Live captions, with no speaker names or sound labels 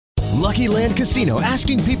Lucky Land Casino,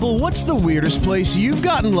 asking people, what's the weirdest place you've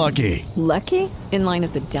gotten lucky? Lucky? In line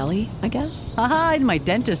at the deli, I guess? Aha, in my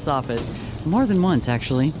dentist's office. More than once,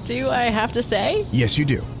 actually. Do I have to say? Yes, you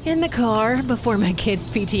do. In the car before my kids'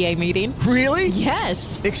 PTA meeting. Really?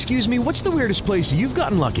 Yes. Excuse me, what's the weirdest place you've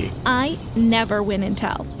gotten lucky? I never win and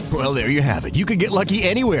tell. Well, there you have it. You can get lucky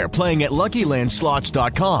anywhere, playing at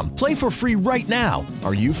LuckyLandSlots.com. Play for free right now.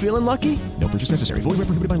 Are you feeling lucky? No purchase necessary. Void where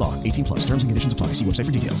prohibited by law. 18 plus. Terms and conditions apply. See website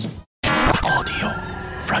for details. Audio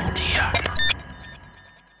Frontier.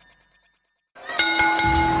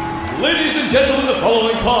 Ladies and gentlemen, the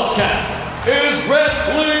following podcast is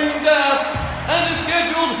Wrestling Daft and is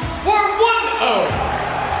scheduled for 1 hour.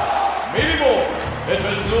 Maybe more. It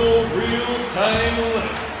has no real time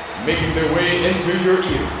limits, making their way into your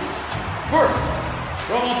ears. First,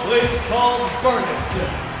 from a place called Barneston,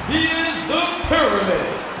 he is the Pyramid,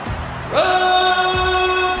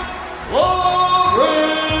 Rob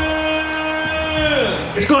Florence.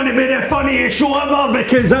 It's going to be the funniest show ever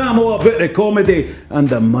because I'm all about the comedy and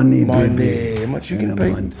the money, baby. How much you gonna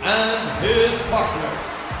pay? And his partner,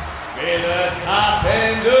 Fela Top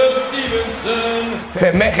End of Stevenson.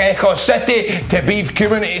 From Mexico City to Beef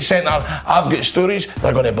Community Centre, I've got stories that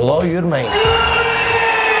are going to blow your mind.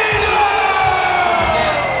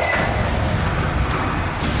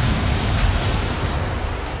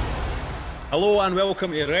 Hello and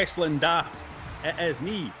welcome to Wrestling Daft. It is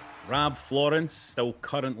me, Rob Florence, still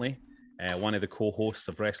currently one of the co-hosts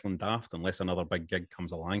of Wrestling Daft, unless another big gig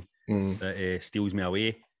comes along that steals me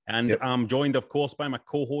away. And I'm joined, of course, by my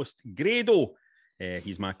co-host, Grado.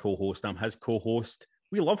 He's my co-host. I'm his co-host.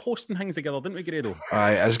 We love hosting things together, didn't we, Grado?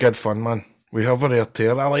 Aye, it's good fun, man. We have a rare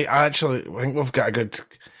tear. I think we've got a good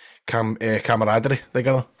camaraderie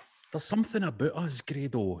together. There's something about us,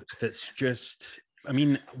 Grado, that's just... I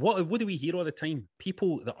mean, what do we hear all the time?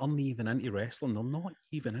 People that aren't even into wrestling, they're not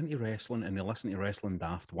even into wrestling and they listen to Wrestling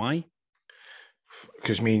Daft. Why?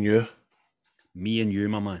 Because me and you. Me and you,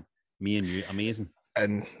 my man. Me and you. Amazing.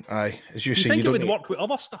 And aye, as you Do you say, think you it don't would need... work with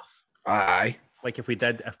other stuff? Aye. Like if we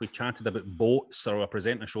chatted about boats or we're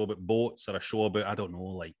presenting a show about boats or a show about, I don't know,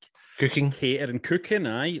 like... Cooking. Catering, cooking,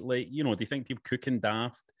 aye. Like, you know, do you think people cooking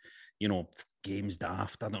daft? You know, games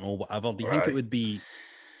daft, I don't know, whatever. Do you think it would be...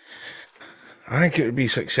 I think it would be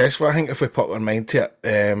successful. I think if we put our mind to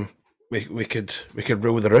it, we could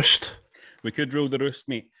rule the roost. We could rule the roost,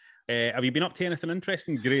 mate. Have you been up to anything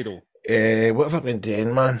interesting, Grado? What have I been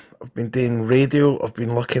doing, man? I've been doing radio. I've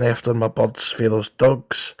been looking after my birds, feathers,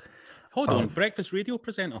 dogs. Hold on, breakfast radio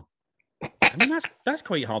presenter. I mean, that's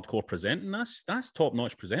quite hardcore presenting. That's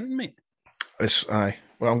top-notch presenting, mate. Aye.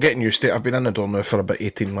 Well, I'm getting used to it. I've been in the door now for about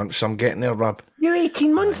 18 months, so I'm getting there, Rob. You're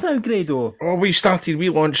 18 months now, Grado. Oh, we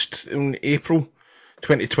launched in April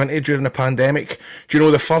 2020 during the pandemic. Do you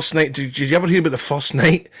know the first night? Did you ever hear about the first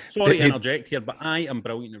night? Sorry to interject here, but I am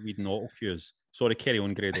brilliant at reading auto cues. Sorry, carry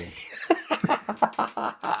on, Grado.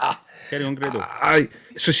 Carry on, Grado. Aye.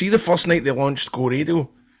 So see the first night they launched Go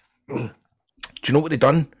Radio, do you know what they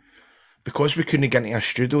done? Because we couldn't get into a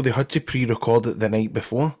studio, they had to pre-record it the night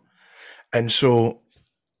before. And so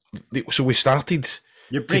we started...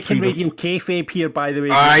 You're breaking radio kayfabe here, by the way.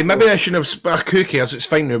 Aye, maybe I shouldn't have... Who cares? It's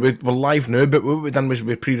fine now. We're live now, but what we done was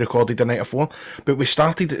we pre-recorded the night before. But we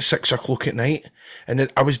started at 6 o'clock at night, and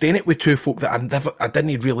I was doing it with two folk that I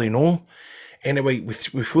didn't really know. Anyway,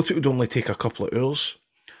 we thought it would only take a couple of hours.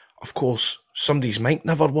 Of course, somebody's mic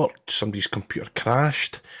never worked. Somebody's computer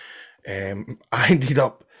crashed. I ended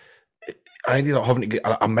up having to get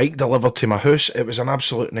a mic delivered to my house. It was an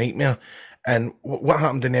absolute nightmare. And what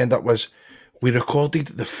happened in the end up was we recorded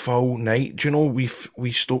the full night. Do you know, we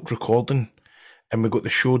stopped recording and we got the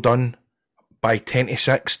show done by 10 to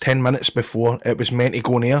 6, 10 minutes before it was meant to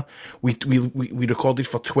go on air. We recorded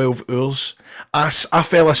for 12 hours. I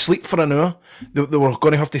fell asleep for an hour. They were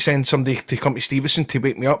going to have to send somebody to come to Stevenson to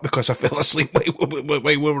wake me up because I fell asleep while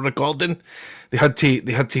we were recording. They had to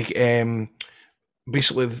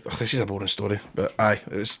basically, this is a boring story, but aye,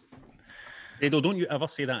 it was... Grado, don't you ever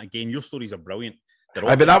say that again. Your stories are brilliant.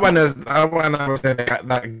 But that one I was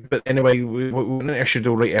that. But anyway, we went into a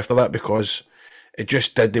schedule right after that because it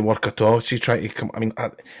just didn't work at all. She's trying to come. I mean,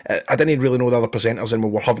 I didn't really know the other presenters, and we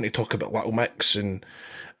were having to talk about Little Mix and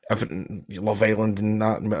everything, Love Island and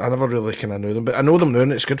that. I never really kind of knew them, but I know them now,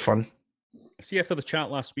 and it's good fun. See, after the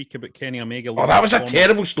chat last week about Kenny Omega... Oh, that was a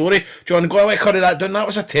terrible story. John, go away, cut that down. That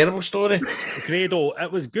was a terrible story. Grado,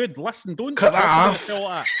 it was good. Listen, don't... Cut that off.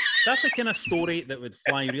 That's the kind of story that would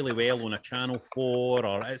fly really well on a Channel 4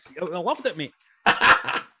 or... I loved it, mate.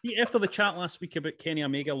 See, after the chat last week about Kenny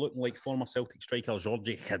Omega looking like former Celtic striker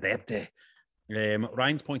Georgie Cadete,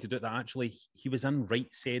 Ryan's pointed out that actually he was in Right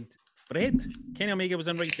Said Fred. Kenny Omega was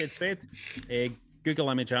in Right Said Fred. Google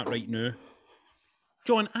image that right now.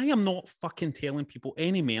 John, I am not fucking telling people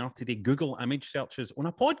any more to do Google image searches on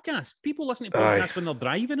a podcast. People listen to podcasts when they're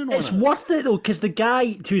driving and all It's that. worth it though, because the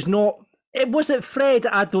guy who's not. Was it Fred?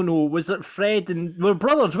 I don't know. Was it Fred and we're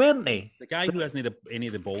brothers, weren't they? The guy who hasn't any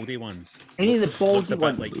of the baldy ones. Any of the Looks baldy a bit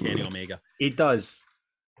ones? like Kenny Omega. He does.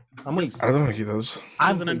 I'm like, I don't think he does.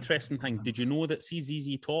 Here's an interesting thing. Did you know that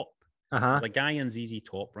ZZ Top? uh-huh. There's a guy in ZZ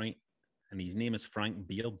Top, right? And his name is Frank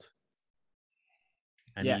Beard.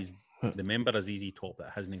 And Yeah. he's the member of ZZ Top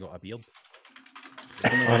that hasn't got a beard.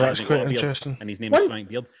 Oh, that's quite interesting. And his name is Frank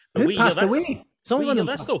Beard. But Who wait, hear passed this. away? Wait, Someone hear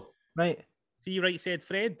this though. Right. See, Right Said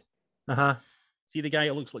Fred. Uh-huh. See the guy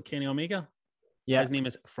that looks like Kenny Omega? Yeah. His name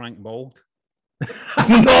is Frank Bald.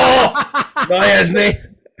 No, isn't he?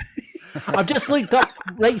 I've just looked up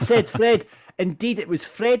Right Said Fred. Indeed, it was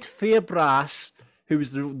Fred Fairbrass who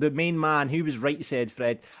was the main man, who was Right Said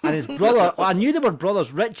Fred. And his brother, I knew they were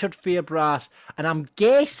brothers, Richard Fairbrass. And I'm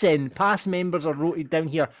guessing, past members are wrote it down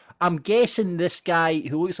here, I'm guessing this guy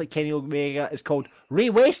who looks like Kenny Omega is called Ray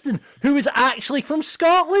Weston, who is actually from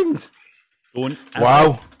Scotland. Don't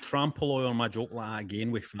Wow. trample over my joke like that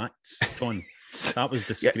again with facts, John. That was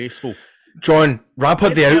disgraceful. John, wrap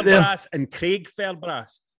it Fred out there. Fairbrass and Craig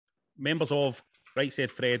Fairbrass, members of Right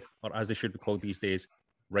Said Fred, or as they should be called these days,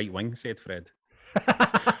 Right Wing Said Fred.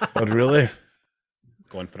 Oh, really?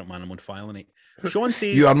 Going for it, man. I'm on fire on it. Sean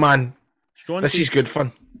says, You are man. Sean This says, is good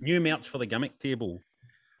fun. new merch for the gimmick table.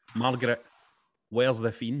 Margaret, where's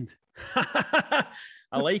the Fiend?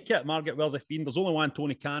 I like it. Margaret, where's the Fiend? There's only one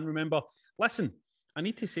Tony Khan, remember? Listen, I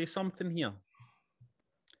need to say something here.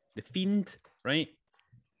 The Fiend, right?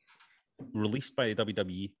 Released by the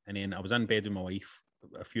WWE, and then I was in bed with my wife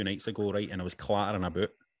a few nights ago, right? And I was clattering about,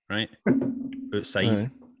 right? Outside, Aye.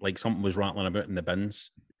 like something was rattling about in the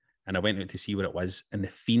bins. And I went out to see what it was, and the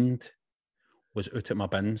Fiend was out at my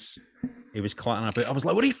bins. He was clattering about. I was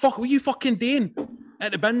like, what are you fucking doing?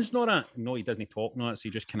 At the bins, not that. No, he doesn't talk, not so he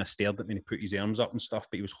just kind of stared at me and he put his arms up and stuff,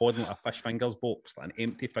 but he was holding like a fish fingers box, like an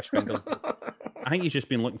empty fish fingers box. I think he's just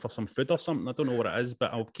been looking for some food or something. I don't know what it is,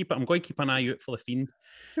 but I'm going to keep an eye out for the Fiend.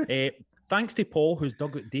 Thanks to Paul, who's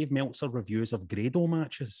dug out Dave Meltzer reviews of Grado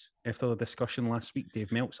matches after the discussion last week.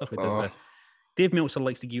 Dave Meltzer, who does Dave Meltzer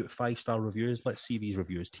likes to give out 5-star reviews. Let's see these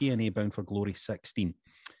reviews. TNA Bound for Glory 16,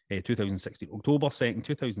 2016. October 2nd,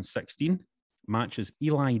 2016. Matches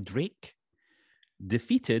Eli Drake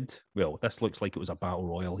defeated, well, this looks like it was a battle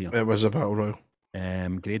royal here. It was a battle royal.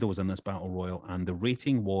 Grado was in this battle royal, and the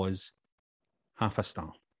rating was half a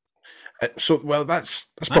star. That's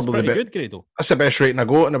That's probably pretty good, Grado. That's the best rating I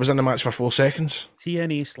got, and I was in the match for 4 seconds.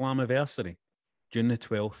 TNA Slammiversary, June the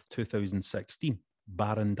 12th, 2016.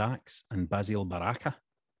 Baron Dax and Basil Baraka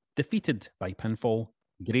defeated by pinfall.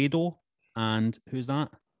 Grado and who's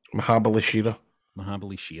that? Mahabali Shira.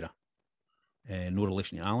 Mahabali Shira. No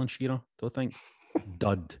relation to Alan Shearer, don't think.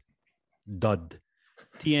 Dud.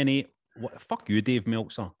 TNA. Fuck you, Dave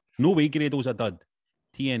Meltzer. No way Grado's a dud.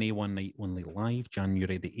 TNA One Night Only Live,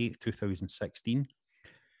 January the 8th, 2016.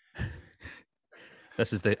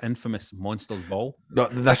 This is the infamous Monsters Ball. No,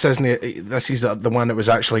 this isn't it. This is the one that was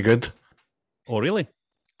actually good. Oh, really?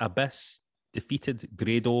 Abyss defeated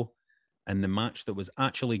Grado in the match that was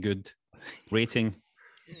actually good. Rating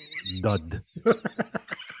dud.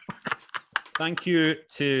 Thank you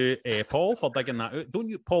to Paul for digging that out. Don't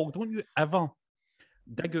you ever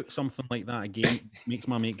dig out something like that again. Makes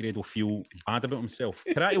my mate Grado feel bad about himself.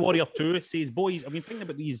 Karate Warrior 2 says, boys, I've been thinking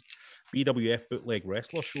about these BWF bootleg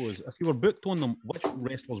wrestler shows. If you were booked on them, which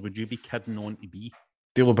wrestlers would you be kidding on to be?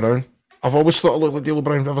 D'Lo Brown. I've always thought I looked like D'Lo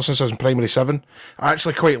Brown ever since I was in primary 7. I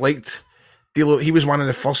actually quite liked D'Lo. He was one of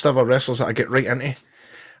the first ever wrestlers that I get right into.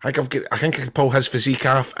 I think I could pull his physique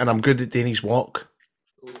off, and I'm good at doing his walk.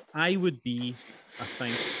 I would be, I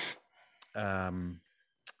think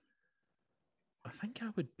I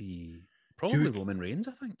would be probably Roman Reigns,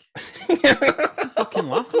 I think. Fucking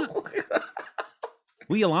laughing at it.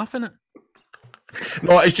 Were you laughing at?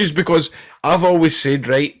 No, it's just because I've always said,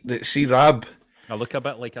 right, that see Rab. I look a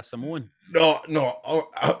bit like a Samoan. No.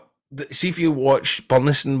 See if you watch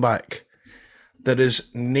Burniston back, there is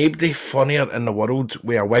nobody funnier in the world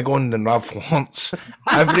with a wig on than Rab Florence.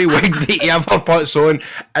 Every wig that he ever puts on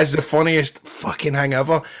is the funniest fucking thing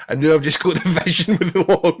ever. And now I've just got the vision with the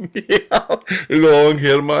long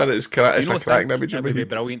hair, man. It's a cracking image. It would be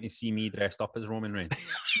brilliant to see me dressed up as Roman Reigns.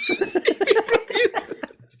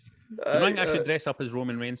 You think I should dress up as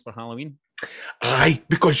Roman Reigns for Halloween? Aye,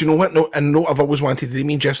 because you know what? I've always wanted to do.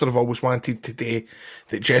 Me and Jester have always wanted to do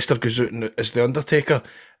that. Jester goes out as the Undertaker,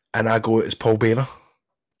 and I go out as Paul Bearer.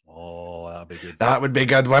 Oh, that'd be good. That would be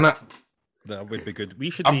good, wouldn't it? That would be good. We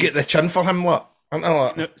should. I've got the chin for him. What?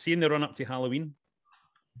 No, see in the run up to Halloween,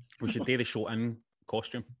 we should do the show in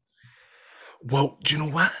costume. Well, do you know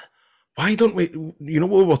what? Why don't we? You know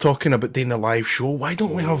what we were talking about doing a live show? Why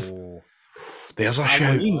don't we have? There's a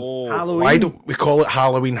Halloween. shout. Halloween. Why don't we call it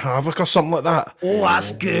Halloween Havoc or something like that? Oh,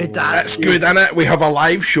 that's good. That's good, innit? We have a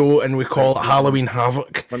live show and we call it Halloween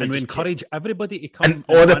Havoc. And we encourage everybody to come. And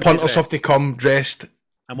all the punters have to come dressed.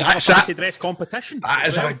 And we'll have a fancy dress competition. That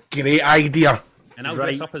is a great idea. And I'll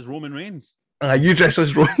dress up as Roman Reigns. You dress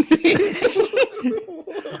as Roman Reigns.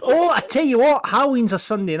 Oh, I tell you what, Halloween's a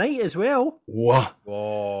Sunday night as well. What?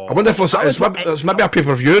 Whoa. I wonder if there's maybe a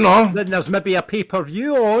pay-per-view, no? Then there's maybe a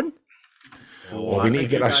pay-per-view on. Oh, we need to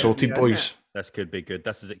get that sorted, boys. This could be good.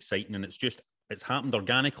 This is exciting, and it's happened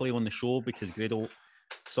organically on the show because Grado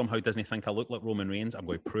somehow doesn't think I look like Roman Reigns. I'm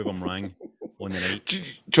going to prove him wrong on the night.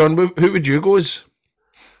 John, who would you go as?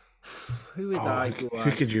 Who would I go as?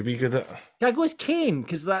 Who could you be good at? Can I go as Kane?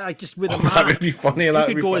 Because I just with that would be funny. You That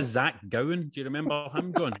could would be go fun. as Zach Gowan. Do you remember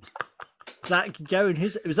him, John? Zach Gowan. Who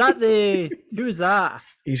was that?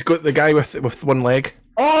 He's got the guy with one leg.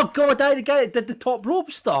 Oh God, the guy that did the top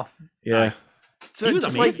rope stuff. Yeah. So He was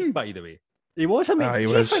just amazing, by the way. He was amazing. He He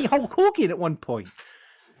was. was like Hulk Hogan at one point.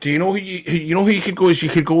 Do you know who you could go as? You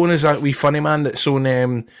could go on as that wee funny man that's on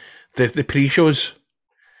the pre-shows.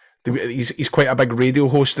 He's quite a big radio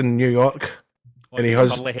host in New York, and he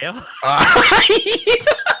has curly hair.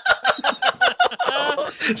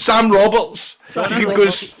 Sam Roberts. John, You could go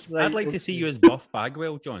as- I'd like to see you as Buff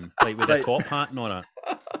Bagwell, John, like with a top hat and all that.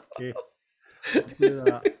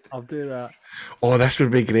 I'll do that. Oh, this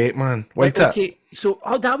would be great, man. Wait it. Okay, so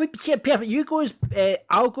that would be perfect. You go as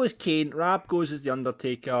I'll go as Kane. Rab goes as the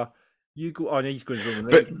Undertaker. You go. Oh no, he's going as Roman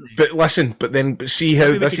Reigns. But listen, but see how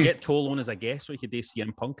Maybe we this could is. get Toll on as a guest so we could do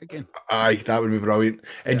CM Punk again. Aye, that would be brilliant.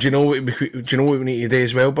 And do you know what? Do you know what we need to do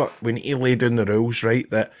as well? But we need to lay down the rules, right?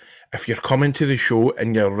 That if you're coming to the show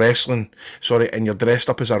and you're and you're dressed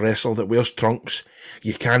up as a wrestler that wears trunks,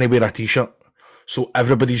 you can't wear a t-shirt. So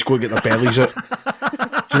everybody's going to get their bellies out.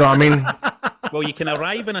 Do you know what I mean? Well, you can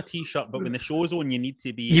arrive in a t-shirt, but when the show's on, you need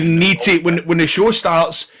to be. You need to when the show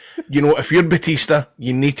starts. You know, if you're Batista,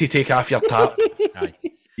 you need to take off your top. Aye.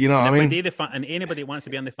 You know what I mean? And anybody that wants to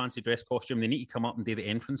be in the fancy dress costume, they need to come up and do the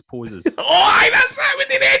entrance poses. Oh, aye, that's that with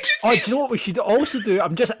the entrances. Oh, do you know what we should also do?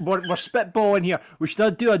 We're spitballing here. We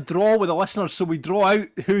should do a draw with the listeners, so we draw out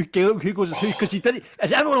who goes as who, because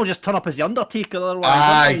everyone will just turn up as the Undertaker otherwise.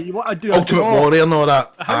 Aye. You want to do a Ultimate draw. Warrior and all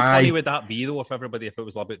that. How Aye. funny would that be, though, if it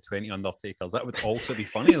was about 20 Undertakers? That would also be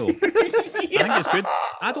funny, though. I think it's good.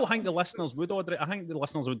 I don't think the listeners would order it. I think the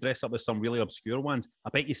listeners would dress up as some really obscure ones. I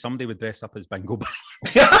bet you somebody would dress up as Bingo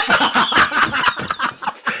Bangs.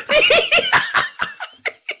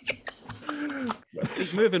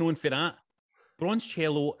 Moving on for that,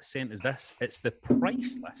 Broncello sent us this. It's the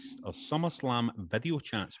price list of SummerSlam video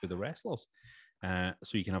chats with the wrestlers.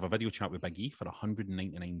 So you can have a video chat with Big E for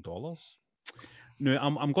 $199. No,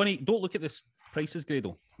 I'm going to... Don't look at this prices,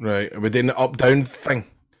 Grado. Right, are we doing the up-down thing?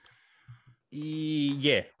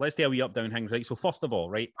 Yeah, let's do a wee up-down thing, right? So first of all,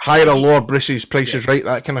 right? Higher or lower, Bruce's price is right,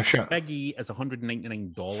 that kind of shit. Big E is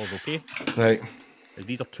 $199, okay? Right.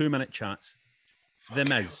 These are 2-minute chats. The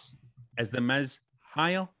Miz. Is The Miz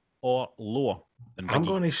higher or lower than Big I'm E?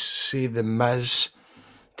 going to say The Miz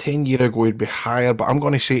 10 years ago would be higher, but I'm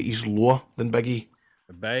going to say he's lower than Big E.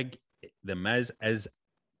 The Miz is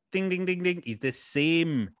ding, ding, ding, ding. He's the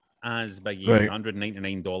same as Big E, Right.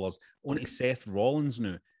 $199. Only Seth Rollins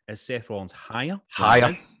now. Is Seth Rollins higher? than Higher.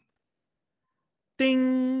 Miz?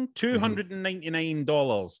 Ding,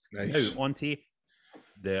 $299. Nice. Now, on to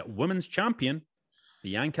the women's champion,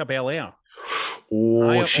 Bianca Belair. Oh,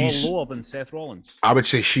 Higher she's. or lower than Seth Rollins? I would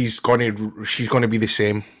say she's going to be the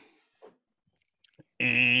same.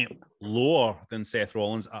 Lower than Seth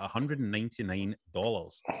Rollins at $199.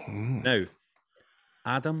 Now,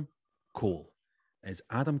 Adam Cole. Is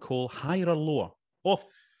Adam Cole higher or lower? Oh,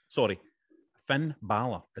 sorry. Finn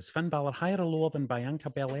Balor. Is Finn Balor higher or lower than Bianca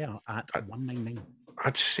Belair at $199?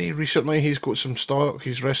 I'd say recently he's got some stock.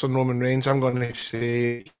 He's wrestling Roman Reigns. I'm going to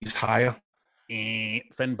say he's higher.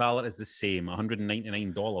 Finn Balor is the same,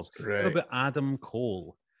 $199. Right. What about Adam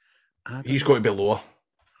Cole? He's got to be lower.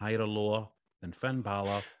 Higher or lower than Finn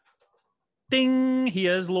Balor? Ding! He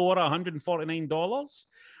is lower at $149.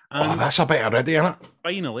 Oh, that's a bit already, isn't it?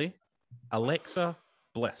 Finally, Alexa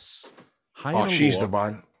Bliss. Higher Oh, or she's lower the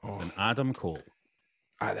man. Oh, than Adam Cole?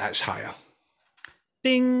 that's higher.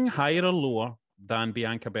 Ding! Higher or lower than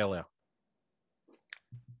Bianca Belair?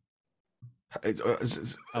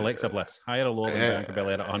 Alexa Bliss. Higher or lower than Bianca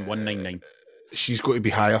Belair at $199? She's got to be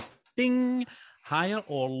higher. Ding! Higher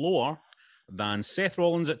or lower than Seth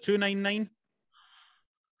Rollins at $2.99?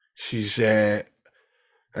 She's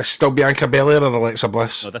it's still Bianca Belair or Alexa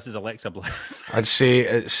Bliss. No, this is Alexa Bliss. I'd say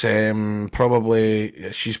it's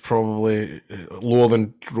she's probably lower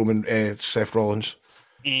than Seth Rollins.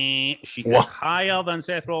 She is higher than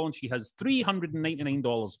Seth Rollins. She has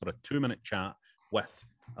 $399 for a 2-minute chat with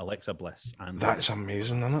Alexa Bliss. And that's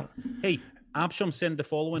amazing, isn't it? Hey, Absham send the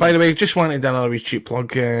following. By the way, just wanted another wee cheap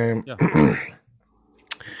plug.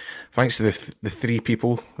 Thanks to the 3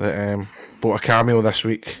 people that bought a cameo this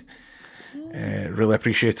week. Really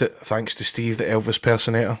appreciate it. Thanks to Steve, the Elvis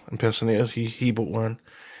impersonator. He bought one.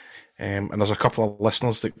 And there's a couple of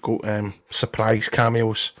listeners that got surprise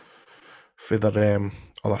cameos for their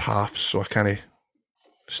other halves, so I kind of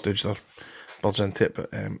stooged their birds into it.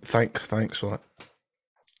 But thanks for that.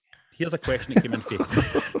 Here's a question that came in for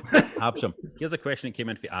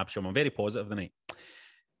Absham. I'm very positive tonight.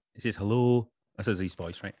 He says, hello. This is his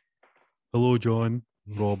voice, right? Hello, John,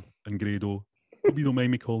 Rob, and Grado. Hope you don't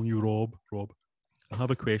mind me calling you Rob. I have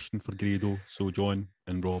a question for Grado, so John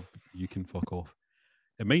and Rob, you can fuck off.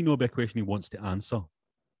 It might not be a question he wants to answer,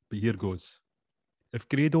 but here goes. If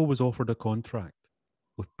Grado was offered a contract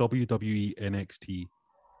with WWE NXT,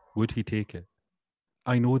 would he take it?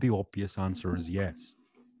 I know the obvious answer is yes,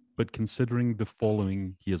 but considering the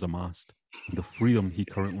following he has amassed and the freedom he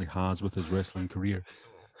currently has with his wrestling career,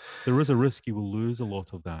 there is a risk he will lose a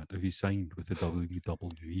lot of that if he signed with the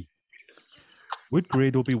WWE. Would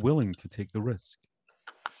Grado be willing to take the risk?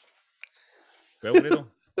 Well, Grado?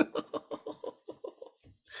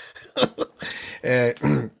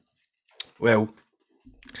 Well,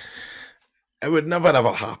 it would never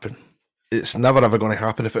ever happen. It's never ever going to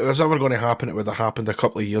happen. If it was ever going to happen, it would have happened a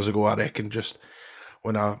couple of years ago, I reckon, just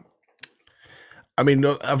when I've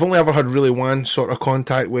only ever had really one sort of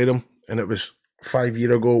contact with him, and it was 5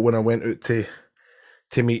 years ago when I went out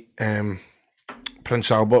to meet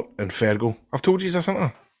Prince Albert and Fergal. I've told you this, haven't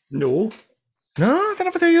I? No. No, I didn't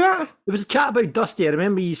ever tell you that. There was a chat about Dusty. I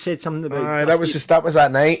remember you said something about Dusty. that was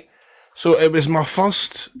that night. So it was my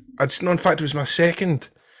first. In fact, it was my second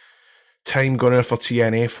time going out for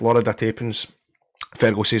TNA Florida tapings.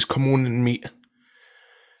 Fergal says, "Come on and meet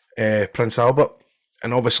Prince Albert,"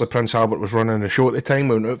 and obviously Prince Albert was running the show at the time.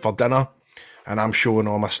 We went out for dinner, and I'm showing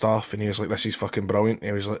all my stuff, and he was like, "This is fucking brilliant."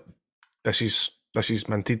 He was like, "This is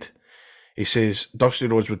minted." He says, "Dusty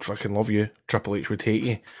Rhodes would fucking love you. Triple H would hate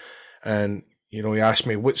you." And he asked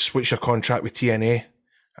me, "What's your contract with TNA?"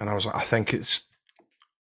 And I was like, "I think it's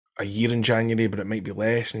a year in January, but it might be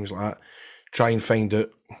less." And he was like, "Try and find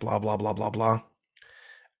out, blah, blah, blah, blah, blah."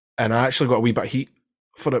 And I actually got a wee bit of heat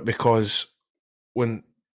for it because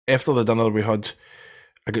after the dinner we had,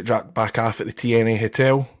 I got dropped back off at the TNA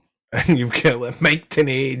hotel, and you've got like Mike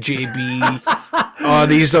Tenay, JB,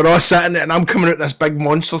 these are all sitting there, and I'm coming out this big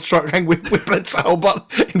monster truck thing with Prince Albert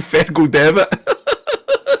and Fergal Devitt.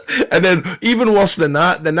 And then, even worse than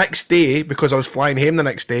that, the next day, because I was flying home the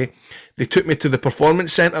next day, they took me to the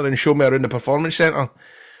Performance Centre and showed me around the Performance Centre.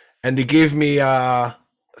 And they gave me a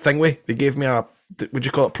they gave me a, would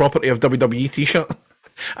you call it, property of WWE t-shirt.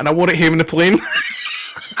 And I wore it home in the plane.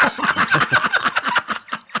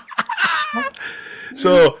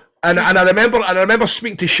 So, and I remember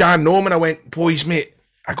speaking to Sean Noam, and I went, "Boys, mate,"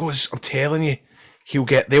 I goes, "I'm telling you,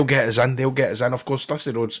 they'll get us in. Of course,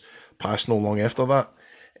 Dusty Rhodes passed no long after that.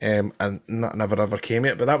 And that never ever came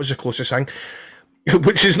yet, but that was the closest thing,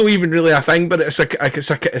 which is not even really a thing, but it's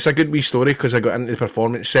a good wee story because I got into the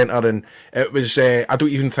Performance Centre, and it was I don't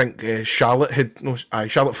even think Charlotte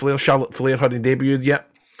Flair hadn't debuted yet.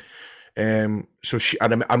 So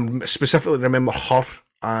I specifically remember her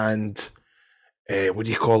and what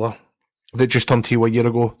do you call her? That just turned heel a year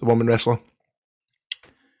ago, the woman wrestler.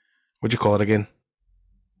 What do you call her again?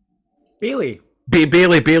 Bailey.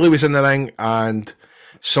 Bailey was in the ring, and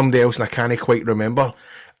somebody else, and I can't quite remember.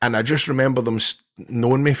 And I just remember them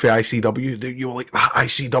knowing me for ICW. You were like, "That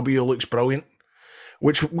ICW looks brilliant,"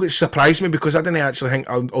 which surprised me because I didn't actually think,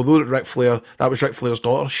 although that was Ric Flair's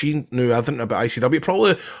daughter, she knew everything about ICW. It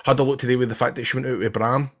probably had a lot to do with the fact that she went out with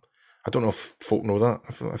Bram. I don't know if folk know that.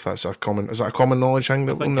 If that's a common knowledge thing?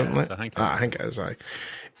 I think it is.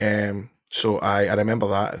 So I remember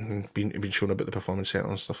that and being shown about the Performance Centre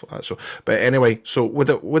and stuff like that. So, but anyway, so would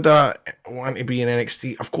I want to be in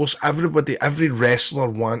NXT? Of course, every wrestler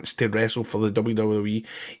wants to wrestle for the WWE,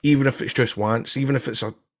 even if it's just once, even if it's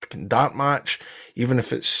a dark match, even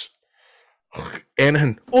if it's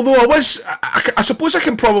anything. Although I suppose I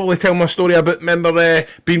can probably tell my story about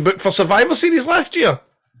being booked for Survivor Series last year.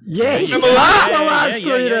 Yeah, remember that?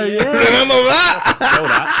 Remember that?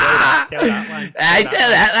 Tell that one.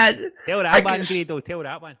 Tell that one, Grado. Tell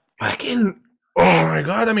that one. Fucking, oh my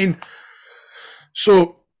God! I mean,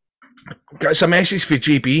 So, got a message for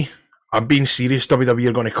GB. I'm being serious, WWE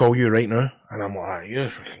are going to call you right now. And I'm like, you're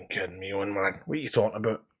fucking kidding me on, man. What are you talking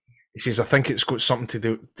about? He says, I think it's got something to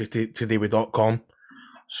do with .com.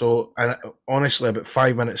 So, and honestly, about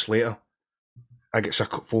 5 minutes later, I get a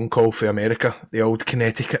phone call for America, the old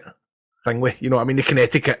Connecticut thing with, you know what I mean? The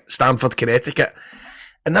Connecticut, Stamford, Connecticut.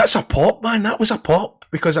 And that's a pop, man. That was a pop.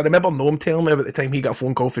 Because I remember Noam telling me about the time he got a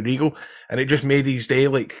phone call for Regal, and it just made his day,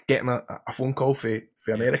 like, getting a phone call for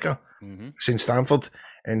America, saying Stamford.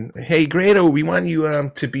 And, hey, Grado, we want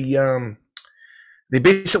you to be... They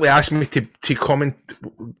basically asked me to comment,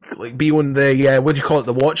 like, be on the, what do you call it,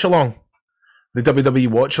 the watch-along? The WWE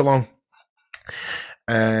watch-along.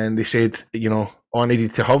 And they said, you know, all I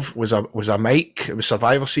needed to have was a mic. It was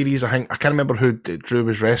Survivor Series. I can't remember who Drew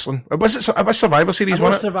was wrestling. It was Survivor Series,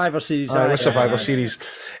 wasn't it? Survivor Series. It was Survivor Series.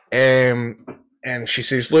 And she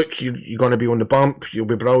says, look, you're going to be on the bump. You'll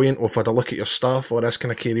be brilliant. We've had a look at your stuff, all this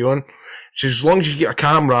kind of carry on. She says, as long as you get a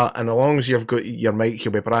camera and as long as you've got your mic,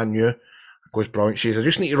 you'll be brand new. It goes brilliant. She says, I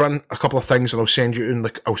just need to run a couple of things and I'll send you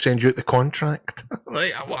out the contract.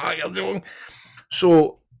 Right, what are you doing?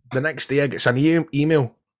 So the next day I get an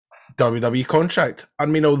email. WWE contract. I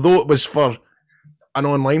mean, although it was for an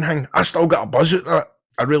online thing, I still got a buzz at that.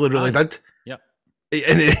 I really did. Yep.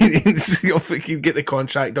 And if you get the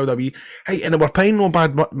contract, WWE, hey, and they were paying no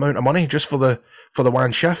bad amount of money just for the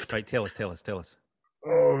one shift. Right, tell us.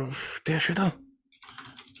 Oh, should I?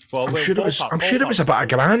 Well, I'm sure it was about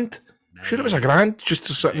 $1,000. I'm sure it was $1,000 just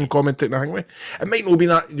to sit and commentate and hang with. It might not be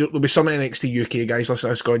that. There'll be some NXT UK guys listening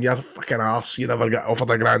to us going, "You're a fucking arse. You never get offered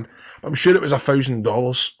 $1,000." But I'm sure it was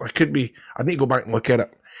 $1,000. I could be. I need to go back and look at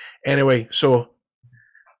it. Anyway, so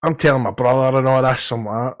I'm telling my brother and all this. I'm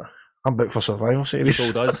like, I'm booked for Survival Series.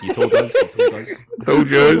 You told us.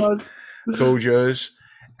 Told yous.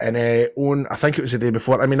 And Owen, I think it was the day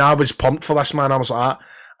before. I mean, I was pumped for this, man. I was like,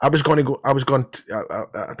 I think it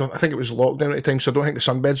was lockdown at the time, so I don't think the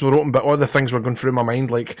sunbeds were open, but all the things were going through my mind,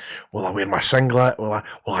 like, will I wear my singlet? Will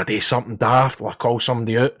I do something daft? Will I call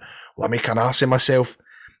somebody out? Will I make an ass of myself?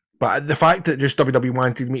 But the fact that just WWE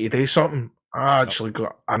wanted me to do something, I actually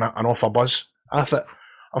got an offer buzz. I thought,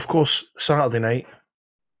 of course, Saturday night,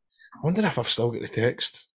 I wonder if I've still got the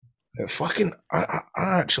text. I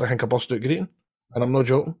actually think I burst out greeting, and I'm not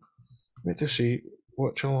joking. Let me just see,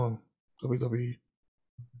 watch along, WWE.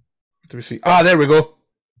 Do we see? There we go.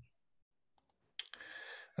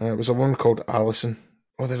 It was a woman called Alison.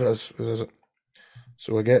 Oh, there it is. Where is it?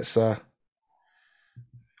 So I guess. And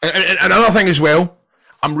another thing as well,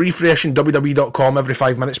 I'm refreshing WWE.com every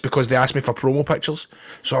 5 minutes because they ask me for promo pictures.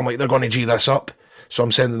 So I'm like, they're going to G this up. So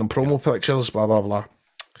I'm sending them promo pictures, blah, blah, blah.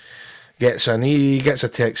 Gets a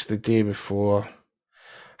text the day before.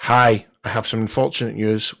 Hi, I have some unfortunate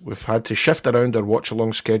news. We've had to shift around our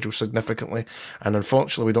watch-along schedule significantly, and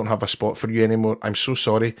unfortunately we don't have a spot for you anymore. I'm so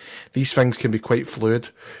sorry. These things can be quite fluid.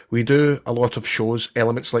 We do a lot of shows,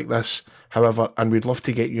 elements like this, however, and we'd love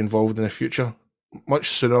to get you involved in the future, much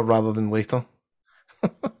sooner rather than later.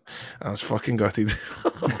 I was fucking gutted.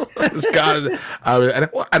 And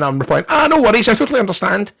I'm replying, no worries, I totally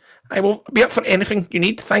understand. I will be up for anything you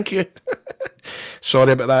need, thank you.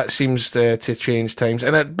 Sorry, but that seems to change times.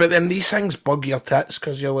 But then these things bug your tits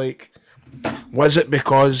because you're like, was it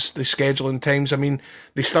because the scheduling times? I mean,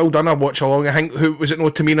 they still done a watch along. I think,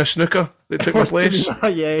 Tamina Snooker that took my place?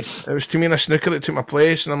 Yes. It was Tamina Snooker that took my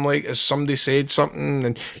place, and I'm like, has somebody said something?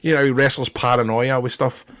 And, you know, wrestlers paranoia with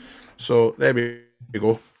stuff. So there we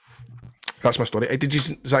go. That's my story. Is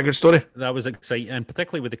that a good story? That was exciting, and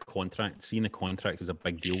particularly with the contract. Seeing the contract is a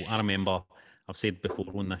big deal. I remember, I've said before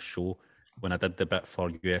on this show, when I did the bit for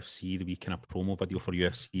UFC, the wee kind of promo video for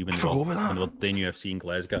UFC when they were doing UFC in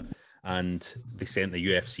Glasgow, and they sent the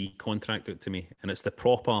UFC contract out to me, and it's the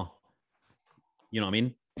proper, you know what I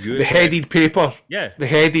mean? The headed paper. Yeah. The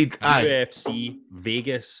headed. UFC,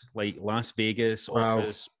 Vegas, like Las Vegas,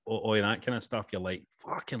 office, all that kind of stuff. You're like,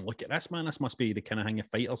 fucking look at this, man. This must be the kind of thing a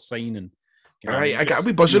fighters sign. And I got a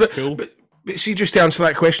wee buzz with it. Cool. But see, just to answer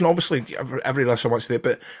that question, obviously every wrestler wants to do it,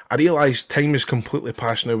 but I realise time is completely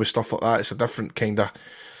past now with stuff like that. It's a different kind of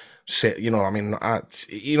set, you know. I mean, I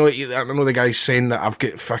know the guy's saying that I've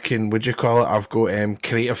got fucking, what'd you call it? I've got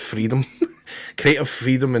creative freedom. Creative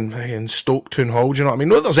freedom in Stoke Town Hall, do you know what I mean?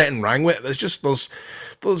 Not that there's anything wrong with it.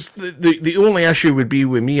 There's the only issue would be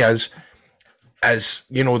with me as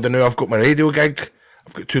you know, now I've got my radio gig,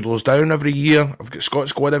 I've got Two Doors Down every year, I've got Scott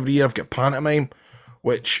Squad every year, I've got Pantomime,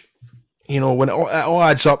 which, you know, when it all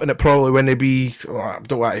adds up, and it probably wouldn't be, I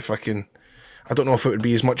don't know if it would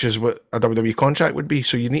be as much as what a WWE contract would be,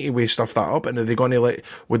 so you need to weigh stuff that up. And are they going to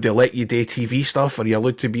would they let you do TV stuff? Are you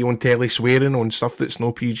allowed to be on telly swearing on stuff that's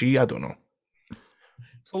no PG? I don't know.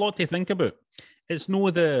 It's a lot to think about. It's no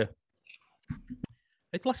the.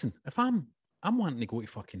 Listen, if I'm wanting to go to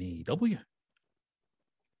fucking AEW.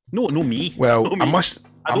 No, me. Well, no me. I must.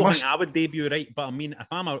 I don't think I would debut, right? But I mean, if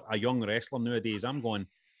I'm a young wrestler nowadays, I'm going,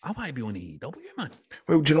 I want to be on AEW, man.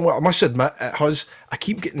 Well, do you know what? I must admit, it has. I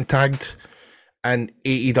keep getting tagged in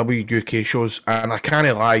AEW UK shows, and I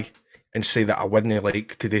can't lie and say that I wouldn't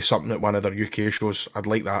like to do something at one of their UK shows. I'd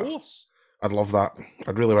like that. Of course. I'd love that.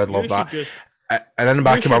 I'd really would love that. Just, and in the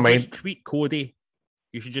back of my mind, tweet Cody.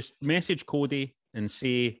 You should just message Cody and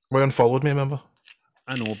say, well, unfollowed me, remember?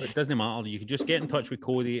 I know, but it doesn't matter. You could just get in touch with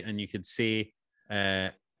Cody and you could say,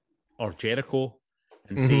 or Jericho,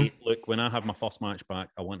 and say, look, when I have my first match back,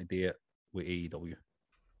 I want to do it with AEW.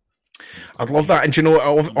 I'd love that. And you know,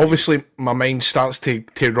 obviously, my mind starts to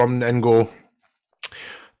run and go,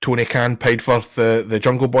 Tony Khan paid for the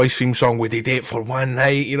Jungle Boys theme song. Would he do it for one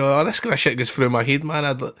night? You know, this kind of shit goes through my head,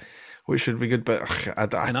 man. Which would be good, but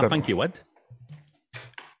I think you would.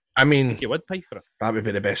 I mean, I think you would pay for it. That would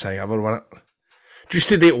be the best thing ever, wouldn't it? Just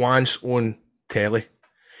to do it once on telly.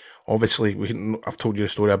 Obviously, I've told you a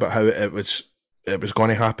story about how it was going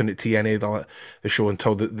to happen at TNA, the show,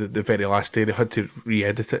 until the very last day. They had to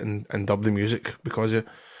re-edit it and dub the music because of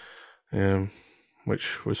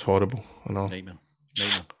which was horrible. I know. Nightmare.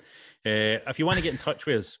 If you want to get in touch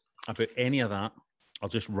with us about any of that, or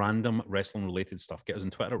just random wrestling related stuff, get us on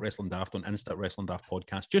Twitter at Wrestling Daft, on Insta at Wrestling Daft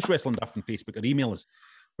Podcast, just Wrestling Daft on Facebook, or email us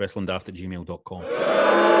wrestlingdaft@gmail.com.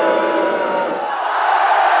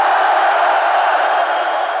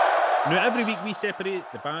 Now, every week we separate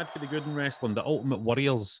the bad for the good in wrestling, the Ultimate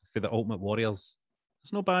Warriors for the Ultimate Warriors.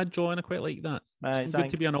 It's no bad, John. I quite like that. It's good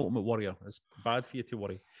to be an Ultimate Warrior. It's bad for you to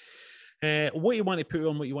worry. What you want to put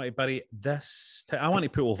on, what you want to bury I want to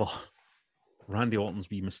put over Randy Orton's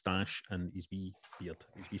wee moustache and his wee beard,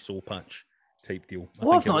 his wee soul patch type deal.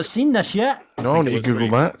 I've not seen this yet. No, I need to Google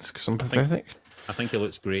that because I'm pathetic. I think it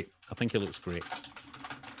looks great.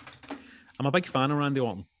 I'm a big fan of Randy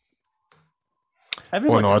Orton.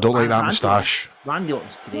 No, I don't like that moustache. Randy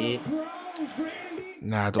Orton's great.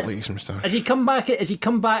 Nah, I don't like his moustache. Has he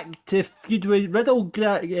come back to feud with Riddle,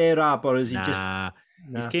 Rab, or is he just...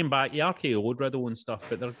 He's came back. He RKO'd Riddle and stuff,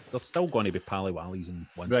 but they're still going to be pally-wallies and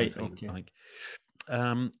once in time, I think.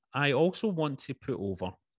 I also want to put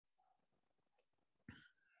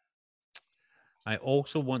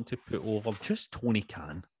over just Tony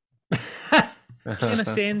Khan. In a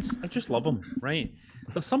sense, I just love him, right?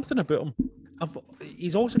 There's something about him.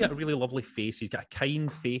 He's also got a really lovely face. He's got a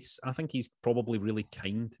kind face. I think he's probably really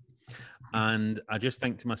kind. And I just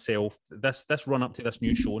think to myself, this run up to this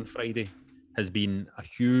new show on Friday has been a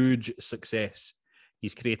huge success.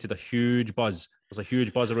 He's created a huge buzz. There's a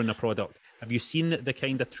huge buzz around the product. Have you seen the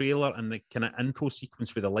kind of trailer and the kind of intro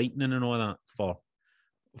sequence with the lightning and all that for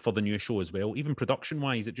the new show as well? Even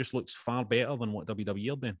production-wise, it just looks far better than what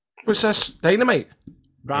WWE are doing. What's this? Dynamite?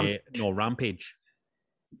 No, Rampage.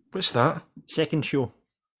 What's that? Second show.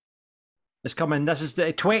 It's coming. This is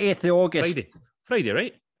the 20th of August. Friday,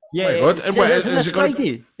 right? Yeah. Oh my God. Is it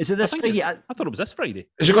Friday? Is it this Friday? I thought it was this Friday.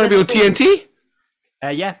 Is it going to be on TNT?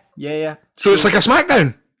 Yeah. So it's like a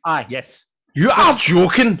SmackDown? Aye. Yes. You are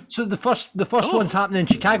joking. So the first one's happening in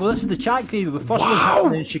Chicago. This is the chat grade. The first one's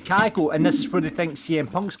happening in Chicago, and this is where they think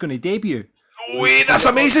CM Punk's going to debut. Wait, that's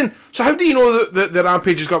amazing. So how do you know that the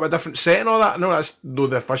Rampage has got a different set and all that? No, that's the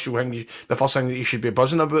official thing. The first thing that you should be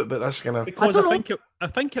buzzing about, but that's kind of because I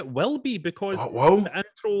think it will be because the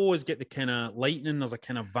intro has got the kind of lightning. There's a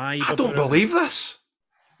kind of vibe. I don't believe this.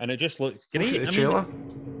 And it just looks great. Look at the trailer.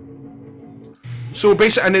 So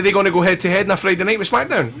basically, and are they going to go head to head on a Friday night with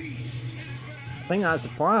SmackDown? I think that's the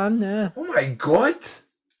plan. Yeah. Oh my God!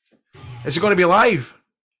 Is it going to be live?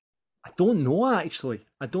 I don't know. Actually,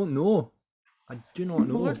 I don't know. I do not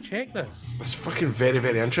know. Well, let's check this. It's fucking very,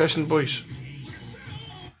 very interesting, boys.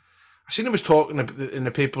 I seen him was talking in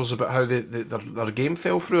the papers about how their game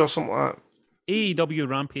fell through or something like that. AEW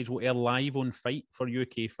Rampage will air live on Fight for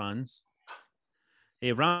UK fans.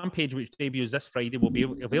 A Rampage, which debuts this Friday, will be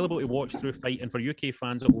available to watch through Fight, and for UK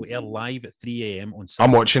fans, it will air live at 3 a.m. on Sunday.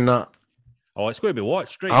 I'm watching that. Oh, it's going to be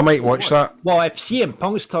watched, right? I might watch that. Well, if CM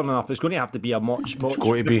Punk's turning up, it's going to have to be a watch. It's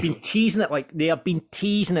going to be. They have been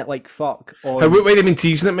teasing it like fuck. Why have they been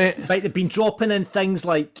teasing it, mate? Right, they've been dropping in things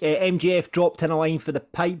like MJF dropped in a line for the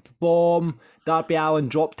pipe bomb. Darby Allin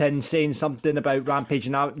dropped in saying something about Rampage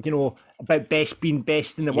and about being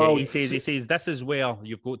best in the world. He says this is where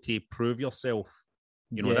you've got to prove yourself.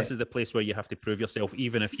 This is the place where you have to prove yourself,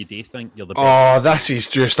 even if you do think you're the best. Oh, this is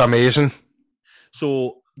just amazing.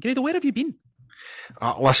 So, Grado, where have you been?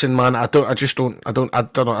 Listen, man, I don't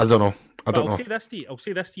know. I don't know. I'll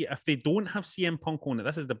say this to you. If they don't have CM Punk on it,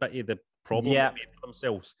 this is the bit of the problem Yeah. they made for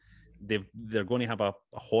themselves. They're going to have a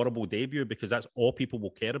horrible debut because that's all people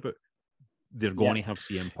will care about. They're going to have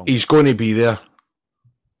CM Punk. He's going to be there.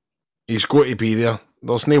 He's going to be there.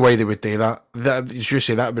 There's no way they would do that. As you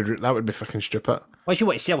say, that would be fucking stupid. Unless you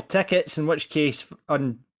want to sell tickets, in which case,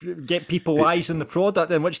 and get people eyes on the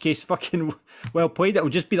product, in which case, fucking well played. It'll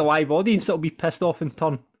just be the live audience that'll be pissed off in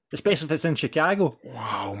turn, especially if it's in Chicago.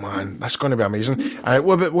 Wow, man, that's going to be amazing.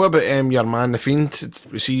 What about your man, The Fiend?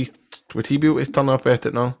 Would he be able to turn up at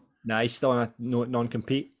it now? Nah, he's still on a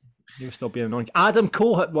non-compete. He'll still be a non. Adam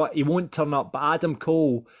Cole, he won't turn up, but Adam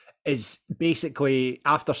Cole is basically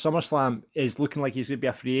after SummerSlam is looking like he's going to be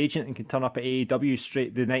a free agent and can turn up at AEW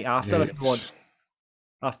straight the night after if he wants.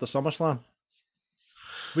 After SummerSlam,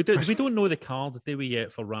 We don't know the card, do we,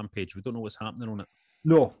 yet for Rampage? We don't know what's happening on it.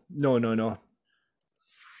 No.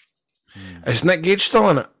 Is Nick Gage still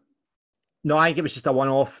in it? No, I think it was just a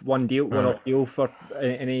one-off deal for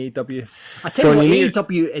an AEW. I tell John, you what,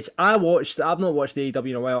 AEW is. I've not watched AEW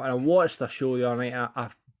in a while, and I watched the show the other night. I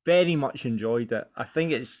very much enjoyed it. I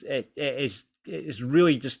think it's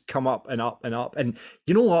really just come up and up and up. And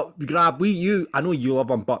you know what, Grab? I know you love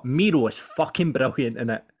him, but Miro is fucking brilliant in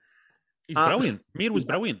it. He's brilliant. Miro's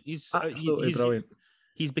brilliant. He's brilliant.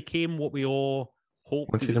 He's became what we all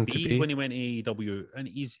hoped Wanted he him would to be be. when he went to AEW, and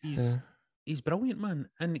he's brilliant, man.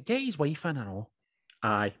 And get his wife in and all.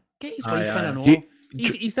 Aye. Get his wife in and all.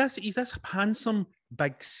 He's this handsome,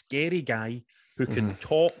 big, scary guy who can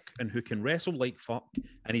talk and who can wrestle like fuck,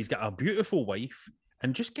 and he's got a beautiful wife.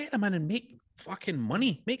 And just get him in and make fucking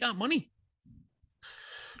money. Make that money.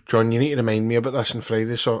 John, you need to remind me about this on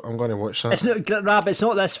Friday, so I'm going to watch that. It's not Rab. It's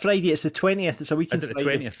not this Friday. It's the 20th. It's a weekend. Is it the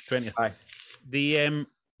 20th? Aye.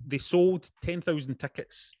 They sold 10,000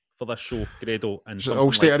 tickets for this show, Grado, and Was it the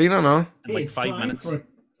Allstate Arena, no? in like 5 minutes.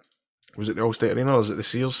 Was it the Allstate Arena or is it the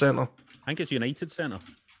Sears Centre? I think it's United Centre.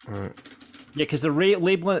 Right. Yeah, because they're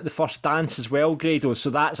labelling it the first dance as well, Grado. So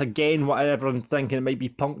that's again what everyone's thinking it might be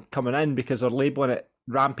Punk coming in because they're labelling it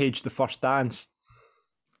Rampage the first dance.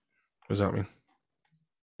 What does that mean?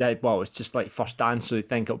 Yeah, well, it's just like first dance, so they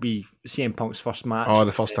think it'll be CM Punk's first match. Oh,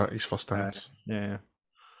 his first dance. Yeah.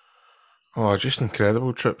 Oh, just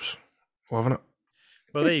incredible, Trips. Loving it.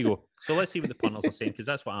 Well, there you go. So let's see what the punters are saying, because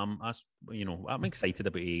that's what I'm excited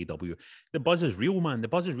about AEW. The buzz is real, man. The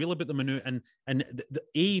buzz is real about the minute, and the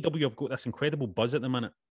AEW have got this incredible buzz at the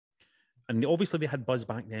minute. And obviously they had buzz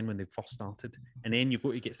back then when they first started. And then you've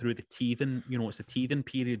got to get through the teething, it's the teething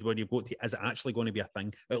period where you've got to, is it actually going to be a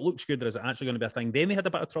thing? It looks good, or is it actually going to be a thing? Then they had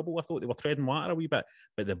a bit of trouble. I thought they were treading water a wee bit,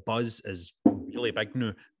 but the buzz is really big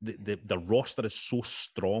now. The roster is so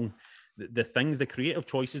strong. The things, the creative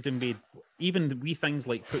choices they made, even the wee things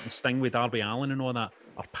like putting Sting with Darby Allin and all that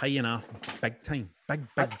are paying off big time. Big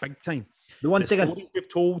time. The one thing stories we've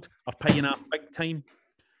told are paying off big time.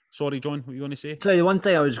 Sorry, John, what were you going to say? So the one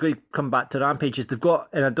thing I was going to come back to Rampage is they've got,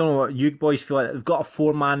 and I don't know what you boys feel like, they've got a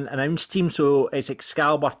 4-man announce team, so it's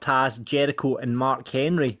Excalibur, Taz, Jericho, and Mark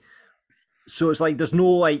Henry. So it's like there's no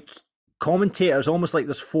like commentators, almost like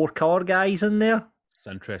there's 4 color guys in there. It's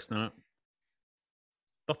interesting, isn't it?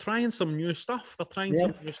 They're trying some new stuff.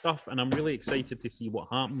 And I'm really excited to see what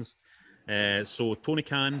happens. So Tony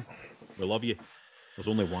Khan, we love you. There's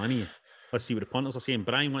only one of you. Let's see what the punters are saying.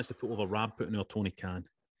 Brian wants to put over Rab putting over Tony Khan.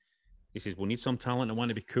 He says, we'll need some talent. I want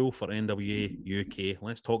to be cool for NWA UK.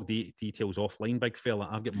 Let's talk details offline, big fella.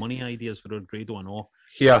 I've got money ideas for Grado and all.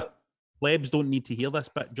 Yeah. Plebs don't need to hear this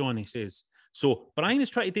bit, John, he says. So Brian is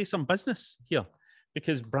trying to do some business here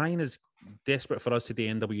because Brian is desperate for us to do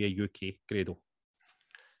NWA UK, Grado.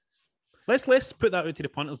 Let's put that out to the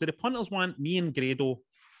punters. Do the punters want me and Grado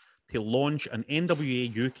to launch an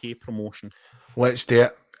NWA UK promotion? Let's do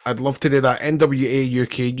it. I'd love to do that. NWA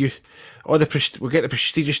UK. We'll get the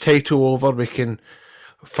prestigious title over. We can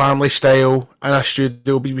family style in a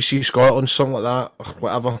studio, BBC Scotland, something like that, or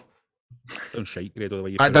whatever. Sounds shite, Grado. The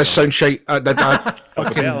way you That does sound shite. better than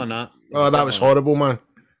that. Oh, that was horrible, man.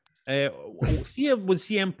 See when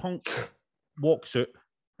CM Punk walks out,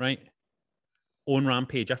 right, on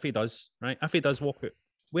Rampage, if he does walk out,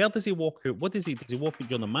 where does he walk out? What does he walk out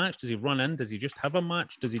during the match? Does he run in? Does he just have a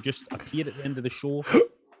match? Does he just appear at the end of the show?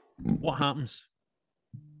 What happens?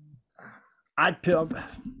 I'd put him.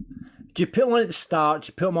 Do you put him on at the start? Do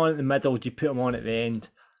you put him on at the middle? Do you put him on at the end?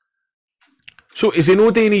 So is he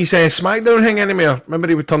no doing his SmackDown thing anymore? Remember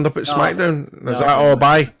he would turn up at SmackDown? Is that all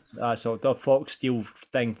bye? So the Fox Steel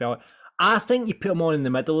thing, fella. I think you put him on in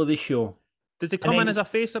the middle of the show. Does he come in as a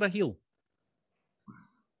face or a heel?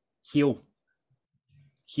 Heel.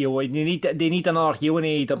 They need another heel in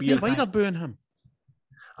AEW. Why they're booing him?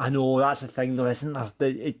 I know, that's the thing though, isn't there?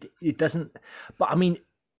 It doesn't... But I mean...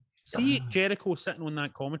 See Jericho sitting on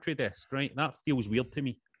that commentary desk, right? That feels weird to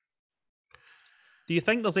me. Do you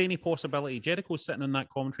think there's any possibility Jericho's sitting on that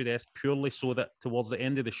commentary desk purely so that towards the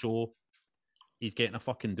end of the show, he's getting a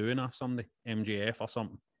fucking doing off somebody, MJF or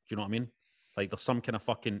something? Do you know what I mean? Like there's some kind of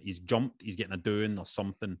fucking, he's jumped, he's getting a doing or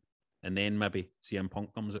something, and then maybe CM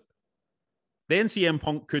Punk comes out. Then CM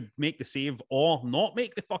Punk could make the save or not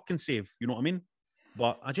make the fucking save, you know what I mean?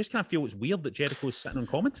 But I just kind of feel it's weird that Jericho's sitting on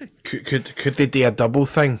commentary. Could they do a double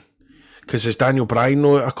thing? Because there's Daniel Bryan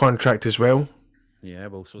know a contract as well. Yeah,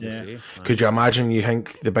 well, so they say. Could you imagine? You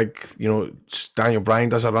think the big, Daniel Bryan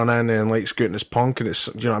does a run in and like scooting his Punk, and it's,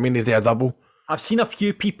 you know what I mean? They do a double. I've seen a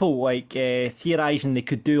few people like theorising they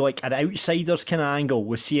could do like an outsiders kind of angle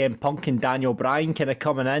with CM Punk and Daniel Bryan kind of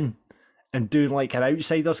coming in and doing like an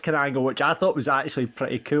outsiders kind of angle, which I thought was actually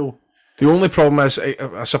pretty cool. The only problem is,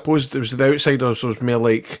 I suppose there was the outsiders was more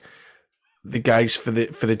like the guys for the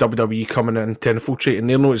WWE coming in to infiltrate, and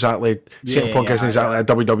they know exactly CM Punk isn't exactly a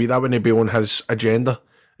WWE. That wouldn't be on his agenda.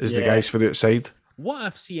 Is the guys for the outside? What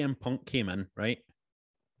if CM Punk came in right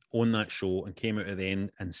on that show and came out at the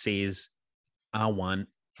end and says, "I want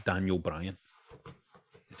Daniel Bryan"?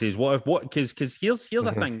 It says, "What? Because here's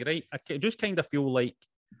a thing, right? I just kind of feel like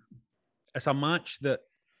it's a match that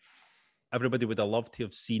everybody would have loved to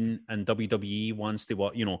have seen, and WWE wants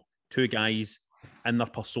to, two guys in their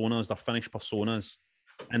personas, their finished personas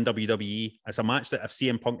in WWE. It's a match that if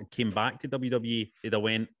CM Punk came back to WWE, they'd have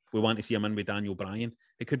went, we want to see him in with Daniel Bryan.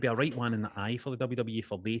 It could be a right one in the eye for the WWE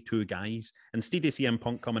for they two guys. Instead of CM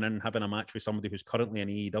Punk coming in and having a match with somebody who's currently in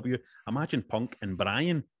AEW, imagine Punk and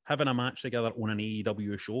Bryan having a match together on an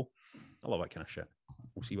AEW show. I love that kind of shit.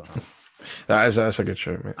 We'll see what happens. That's a good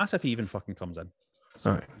show, mate. That's if he even fucking comes in. So,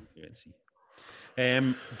 all right. Let's see.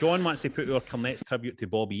 John wants to put our Cornette's tribute to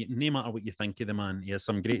Bobby Eaton. No matter what you think of the man, he has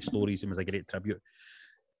some great stories and was a great tribute.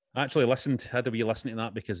 I actually had to be listening to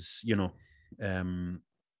that because, and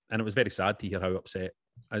it was very sad to hear how upset,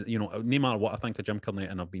 no matter what I think of Jim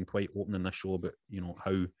Cornette, and I've been quite open in this show about,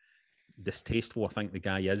 how distasteful I think the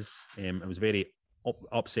guy is. It was very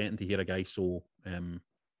upsetting to hear a guy so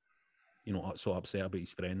upset about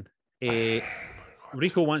his friend.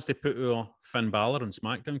 Rico wants to put Finn Balor on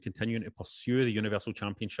SmackDown, continuing to pursue the Universal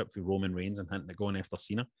Championship for Roman Reigns and hinting at going after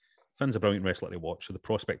Cena. Finn's a brilliant wrestler to watch, so the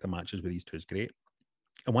prospect of matches with these two is great.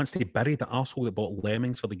 And wants to bury the arsehole that bought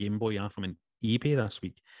Lemmings for the Game Boy from on eBay this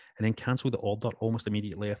week and then cancelled the order almost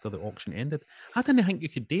immediately after the auction ended. I didn't think you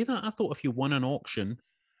could do that. I thought if you won an auction,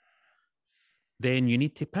 then you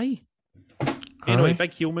need to pay. Anyway,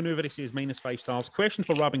 big heel maneuver, he says, -5 stars. Question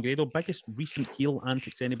for Rob and Grado. Biggest recent heel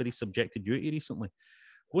antics anybody subjected you to recently?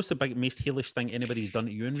 What's the most heelish thing anybody's done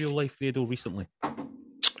to you in real life, Grado, recently?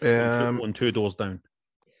 On 2 doors down.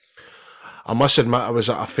 I must admit, I was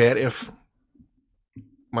at a 30th.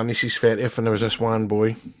 My niece's 30th, and there was this one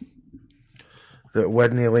boy that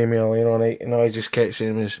wouldn't leave me alone all night, and all he just kept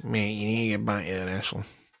saying was, "Mate, you need to get back to the wrestling.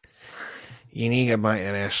 You need to get back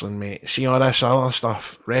to wrestling, mate. See all this other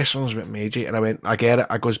stuff. Wrestling's what made you." And I went, "I get it."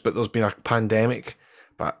 I goes, "But there's been a pandemic,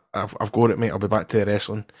 but I've got it, mate. I'll be back to the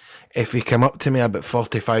wrestling." If he came up to me about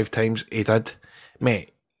 45 times, he did.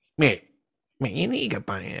 Mate, you need to get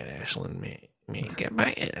back to the wrestling, mate. Mate, get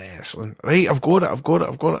back to the wrestling. Right, I've got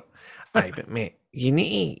it. Aye, but mate, you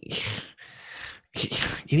need to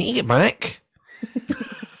get back.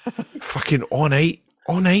 Fucking all night.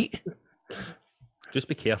 Just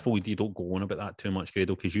be careful you don't go on about that too much,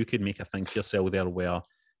 Grado, because you could make a thing for yourself there where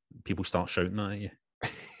people start shouting at you.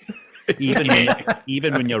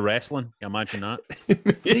 even when you're wrestling, you imagine that. You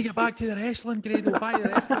need to get back to the wrestling, Grado, back to the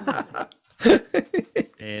wrestling.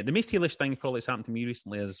 The most heelish thing probably that's happened to me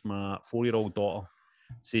recently is my 4-year-old daughter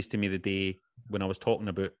says to me the day when I was talking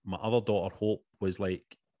about my other daughter, Hope, was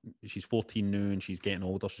like, she's 14 now and she's getting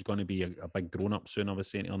older. She's going to be a big grown-up soon, I was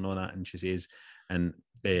saying to her and all that. And she says, and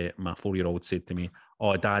my 4-year-old said to me,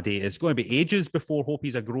 "Oh, Daddy, it's going to be ages before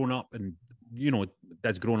Hope's a grown-up and,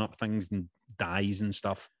 does grown-up things and dies and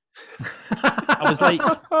stuff." I was like,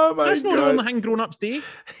 oh my that's God. not the only thing grown-ups do.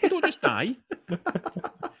 They don't just die.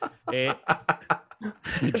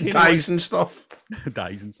 Dies and stuff.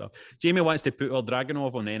 Jamie wants to put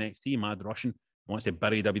Dragunov on NXT, Mad Russian. Wants to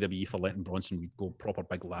bury WWE for letting Bronson Reed go, proper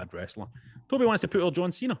big lad wrestler. Toby wants to put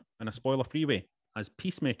John Cena in a spoiler-free way as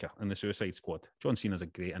Peacemaker in the Suicide Squad. John Cena's a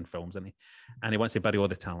great in films, isn't he? And he wants to bury all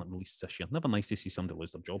the talent releases this year. Never nice to see somebody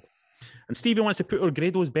lose their job. And Stevie wants to put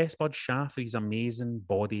Grado's best bud Shah for his amazing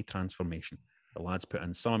body transformation. The lad's put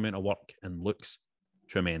in some amount of work and looks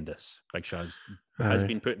tremendous. Big Shah's has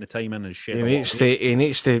been putting the time in and shit. He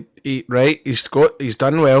needs to eat right. He's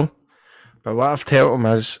done well. But what I've told him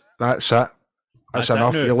is, that's it. That's That's it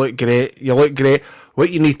enough. now. You look great. You look great. What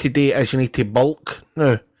you need to do is you need to bulk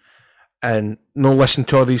now. And no listen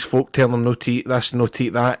to all these folk telling him no to eat this, no to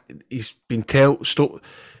eat that. He's been stop,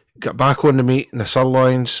 get back on the meat and the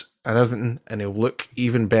sirloins and everything, and he'll look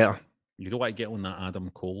even better. You don't want to get on that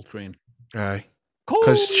Adam Cole train. Aye.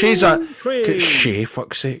 Because Shay,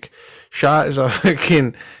 fuck's sake. Shat is a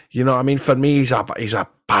fucking, you know what I mean? For me, he's a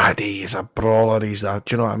baddie, he's a brawler, do you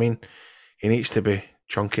know what I mean? He needs to be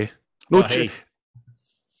chunky. No, hey,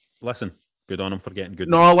 listen, good on him for getting good.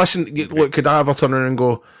 No, listen, look, could I ever turn around and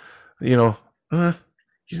go, you know,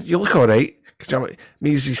 you look all right? Because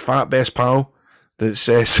me's his fat best pal that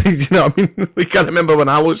says, you know what I mean? I can't remember when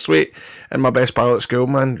I lost weight and my best pal at school,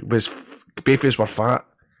 man, was both of us were fat.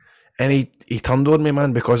 And he turned on me,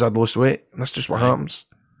 man, because I'd lost weight. And that's just what happens.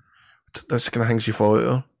 That's the kind of things you fall out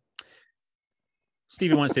of.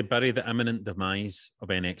 Stevie wants to bury the imminent demise of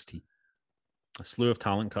NXT. A slew of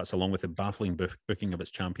talent cuts, along with the baffling booking of its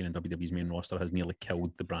champion in WWE's main roster, has nearly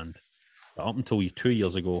killed the brand. But up until 2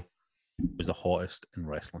 years ago, it was the hottest in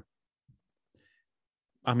wrestling.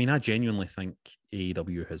 I mean, I genuinely think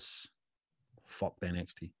AEW has fucked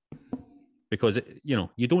NXT. Because,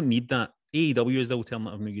 you don't need that. AEW is the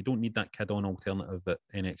alternative now. You don't need that kid-on alternative that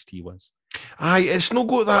NXT was. Aye, it's not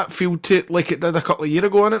got that feel to it like it did a couple of years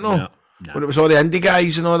ago, innit, no? No. When it was all the indie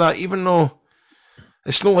guys and all that, even though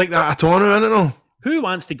it's not like that at all now, innit, no? Who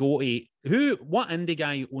wants to go to... What indie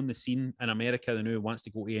guy on the scene in America now wants to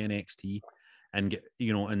go to NXT and get,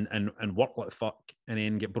 and work like fuck and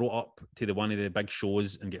then get brought up to one of the big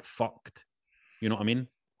shows and get fucked? You know what I mean?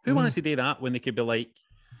 Who wants to do that when they could be like,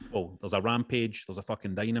 oh, there's a Rampage, there's a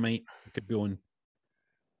fucking Dynamite, it could be on.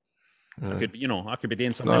 I could be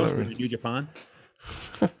doing something else with New Japan.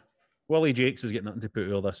 Willie Jakes has got nothing to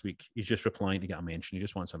put out this week. He's just replying to get a mention. He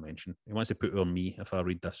just wants a mention. He wants to put on me if I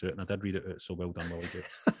read this out, and I did read it out, so well done, Willie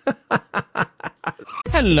Jakes.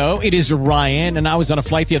 Hello, it is Ryan, and I was on a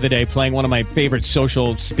flight the other day playing one of my favorite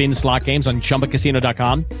social spin slot games on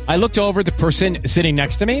ChumbaCasino.com. I looked over at the person sitting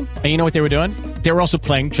next to me, and you know what they were doing? They were also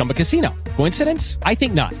playing Chumba Casino. Coincidence? I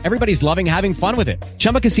think not. Everybody's loving having fun with it.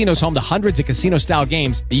 Chumba Casino is home to hundreds of casino-style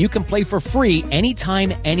games that you can play for free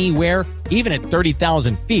anytime, anywhere, even at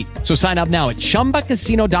 30,000 feet. So sign up now at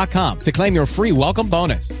ChumbaCasino.com to claim your free welcome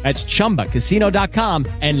bonus. That's ChumbaCasino.com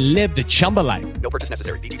and live the Chumba life. No purchase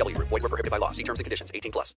necessary. VGW. Void where prohibited by law. See terms and conditions.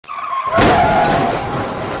 18+.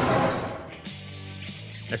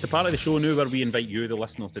 It's the part of the show now where we invite you, the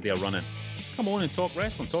listeners, to do a run-in. Come on and talk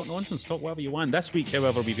wrestling, talk nonsense, talk whatever you want. This week,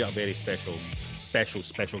 however, we've got a very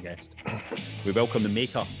special guest. We welcome the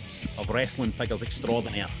maker of wrestling figures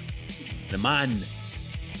extraordinaire, the man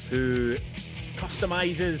who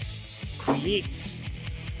customizes, creates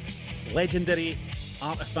legendary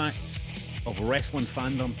artifacts of wrestling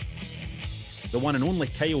fandom, the one and only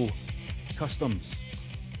Kyle Customs.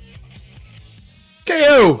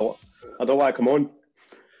 Kyle! I don't want to come on.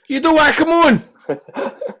 You don't want to come on?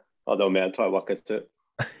 I don't, mate. I'm trying to work it out.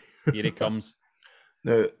 Here he comes.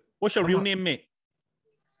 No. What's your real name, mate?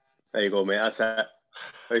 There you go, mate. That's it.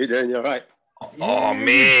 How you doing? You all right? Oh,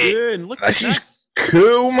 mate. Look this at is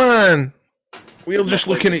cool, man. We're just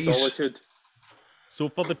looking at you. Solitude. So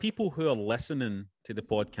for the people who are listening to the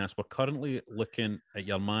podcast, we're currently looking at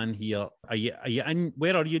your man here. Are you in?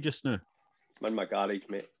 Where are you just now? I'm in my garage,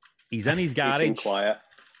 mate. He's in his garage. Nice and quiet.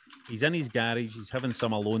 He's in his garage. He's having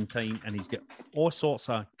some alone time, and he's got all sorts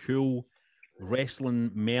of cool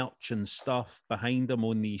wrestling merch and stuff behind him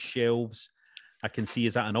on these shelves. I can see,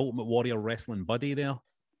 is that an Ultimate Warrior wrestling buddy there?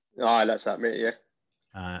 Aye, that's that, mate, yeah.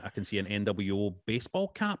 I can see an NWO baseball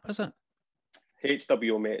cap, is it?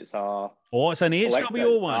 HWO, mate. It's a... Oh, it's an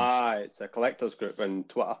HWO one. Aye, it's a collector's group on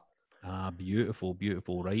Twitter. Ah, beautiful,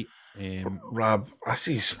 right. Rob, I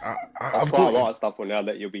see. I've got a lot of stuff on there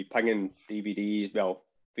that you'll be pinging DVDs, well,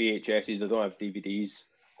 VHSs. I don't have DVDs,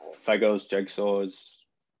 figures, jigsaws,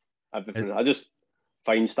 everything. I just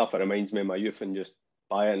find stuff that reminds me of my youth and just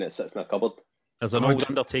buy it, and it sits in a cupboard. There's an old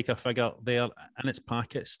Undertaker figure there in its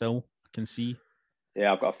packet still, I can see.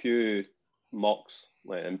 Yeah, I've got a few mocks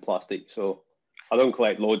like, in plastic, so I don't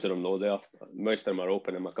collect loads of them though. Most of them are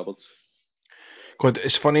open in my cupboards. God,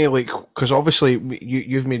 it's funny, like, because obviously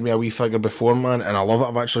you've made me a wee figure before, man, and I love it.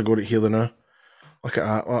 I've actually got it here now. Look at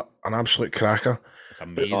that, look, an absolute cracker. It's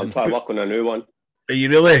amazing. I'm trying to work on a new one. Are you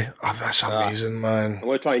really? Oh, that's amazing, man. I'm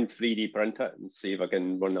going to try and 3D print it and see if I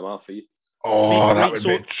can run them off for you. Oh, that would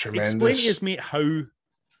be tremendous. Explain to us, mate,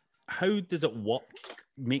 how does it work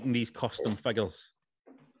making these custom figures?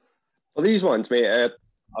 Well, these ones, mate, I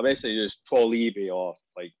basically just troll eBay or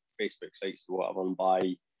like Facebook sites or whatever and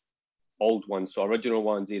buy old ones. So original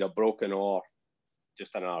ones either broken or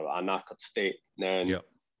just in a knackered state. And then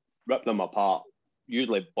rip them apart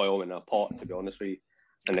usually boil them in a pot, to be honest with you,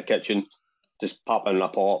 in the kitchen. Just pop it in a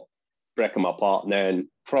pot, break them apart, and then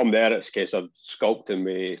from there it's a case of sculpting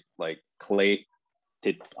with like clay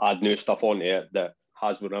to add new stuff onto it that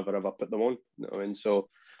Has would never ever put them on. You know what I mean? So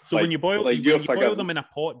like, when you boil, like when you boil them in a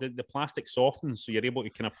pot, the plastic softens, so you're able to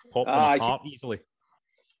kind of pop them apart easily.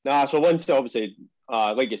 Nah, so once obviously,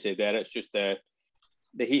 like you said there, it's just the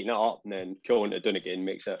heating it up and then cooling it down again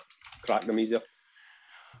makes it crack them easier.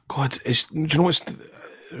 God, do you know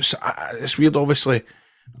it's weird, obviously.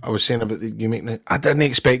 I was saying about you making it. I didn't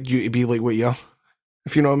expect you to be like what you are,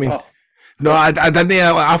 if you know what I mean. Oh. No, I didn't.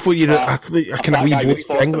 I thought you. I kind of wee both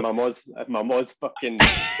thing. My mom's fucking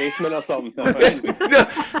basement or something.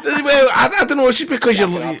 Well, I don't know. It's just because you're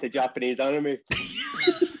the Japanese anime.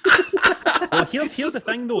 Well, here's the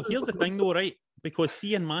thing though, right? Because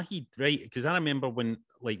seeing Mahi, right? Because I remember when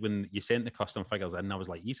you sent the custom figures in, I was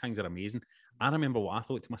like, these things are amazing. I remember what I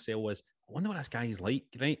thought to myself was, I wonder what this guy is like,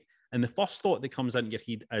 right? And the first thought that comes into your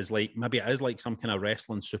head is like, maybe it is like some kind of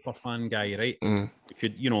wrestling super fan guy, right?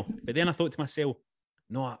 Could, but then I thought to myself,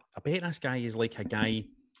 no, I bet this guy is like a guy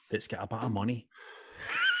that's got a bit of money.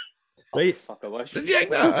 Right? Oh, fuck, I wish. Did you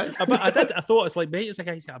think that? I thought it's like, mate, it's a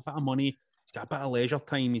guy who's got a bit of money, he's got a bit of leisure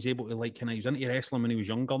time, he's able to like, he was into wrestling when he was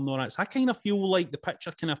younger and all that. So I kind of feel like the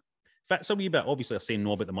picture kind of fits a wee bit. Obviously, I'm saying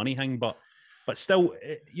no about the money thing, but still,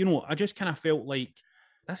 I just kind of felt like,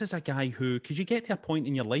 this is a guy who, because you get to a point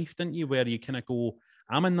in your life, didn't you, where you kind of go,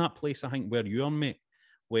 I'm in that place, I think, where you are, mate,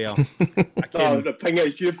 where... the thing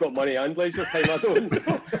is, you've got money and leisure time, I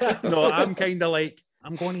don't. No, I'm kind of like,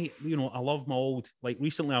 I'm going to, I love my old, like,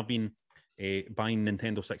 recently I've been buying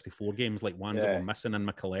Nintendo 64 games, like ones that were missing in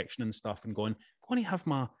my collection and stuff, and going to have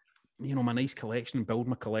my, my nice collection and build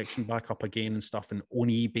my collection back up again and stuff, and on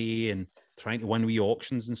eBay and trying to win wee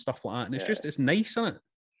auctions and stuff like that, and it's nice, isn't it?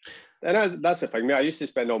 And that's the thing, mate. I used to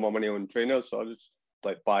spend all my money on trainers, so I just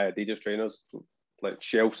like buy Adidas trainers, like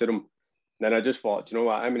shelves of them. And then I just thought, you know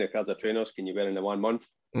what? How many pairs of trainers can you wear in the 1 month?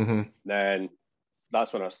 Mm-hmm. Then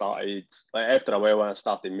that's when I started. Like after a while, when I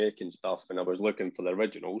started making stuff and I was looking for the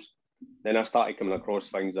originals, then I started coming across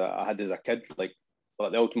things that I had as a kid, like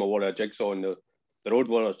the Ultimate Warrior jigsaw and the Road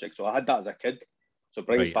Warriors jigsaw. I had that as a kid, so it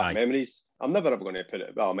brings back memories. I'm never ever going to put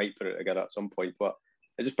it. Well, I might put it together at some point, but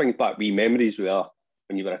it just brings back wee memories where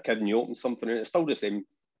when you were a kid and you open something and it's still the same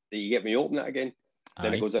that you get me open it again.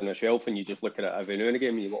 Then it goes in a shelf and you just look at it every now and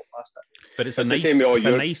again when you walk past it. But it's the same with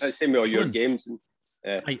all your games.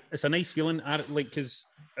 And, it's a nice feeling, like, because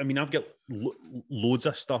I've got loads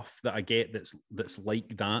of stuff that I get that's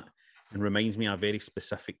like that and reminds me of a very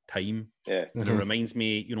specific time. Yeah. And it reminds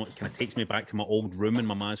me, it kind of takes me back to my old room in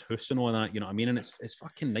my ma's house and all that, you know what I mean? And it's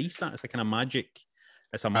fucking nice, that. It's a kind of magic.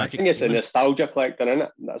 It's a magic. I think it's a nostalgia collector, isn't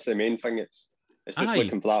it? That's the main thing. It's just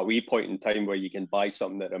looking for that wee point in time where you can buy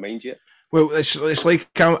something that reminds you. Well, it's like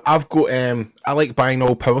I've got I like buying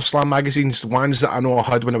all Power Slam magazines, the ones that I know I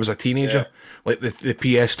had when I was a teenager, like the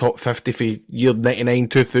PS Top 50 for year 99,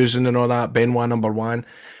 2000 and all that, Benoit #1,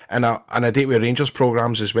 and I date with Rangers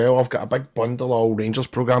programmes as well. I've got a big bundle of all Rangers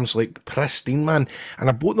programmes, like pristine, man, and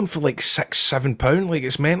I bought them for like £6-7, like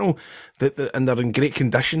it's mental, and they're in great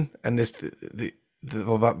condition, and they're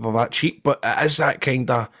that cheap, but it is that kind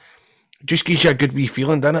of, just gives you a good wee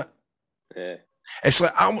feeling, doesn't it? Yeah. It's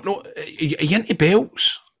like, I don't know, are you into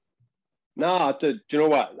belts? Nah, do you know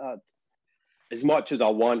what? As much as I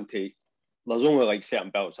want to, there's only like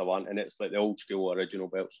certain belts I want, and it's like the old school original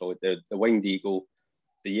belts. So the Winged Eagle,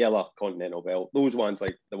 the yellow Continental belt, those ones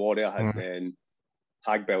like the Warrior had, and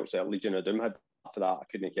tag belts that Legion of Doom had. After that, I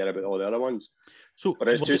couldn't care about all the other ones. So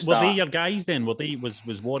were they your guys then?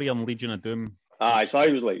 Was Warrior and Legion of Doom? Aye, so I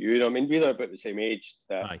was like you. I mean, we were about the same age.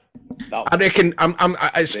 I reckon.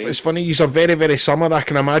 It's funny. You are very, very similar. I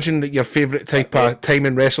can imagine that your favourite type of time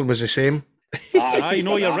in wrestling was the same. I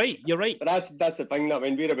know you're right. You're right. But that's the thing. That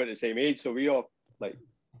we're about the same age, so we all like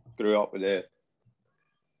grew up with the.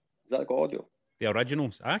 Is that the audio? The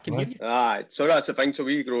originals. I can hear you. Aye, so that's the thing. So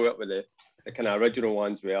we grew up with the kind of original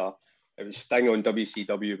ones where it was Sting on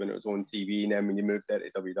WCW when it was on TV, and then when you moved there to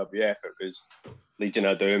WWF, it was Legion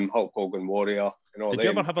of Doom, Hulk Hogan, Warrior, and all that. Did you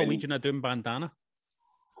ever have a Legion of Doom bandana?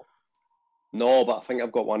 No, but I think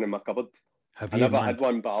I've got one in my cupboard. Have I you? Never had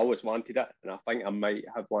one, but I always wanted it, and I think I might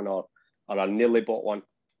have one, or I nearly bought one.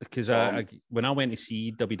 Because when I went to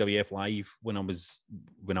see WWF live when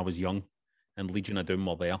I was young, and Legion of Doom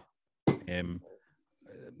were there,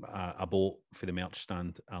 I bought for the merch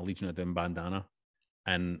stand a Legion of Doom bandana.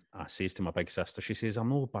 And I says to my big sister, she says, I'm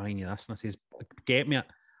not buying you this. And I says, get me it.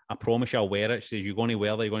 I promise you I'll wear it. She says, you're going to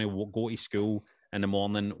wear that. You're going to go to school in the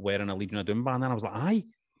morning wearing a Legion of Doom bandana. I was like, aye,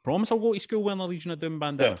 promise I'll go to school wearing a Legion of Doom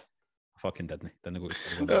bandana. I fucking didn't go to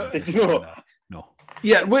school. Did you know? No.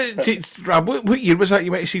 Yeah, Rab, what year was that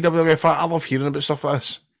you went to see WWF? I love hearing about stuff like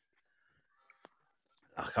this.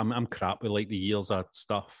 I'm crap with like the years of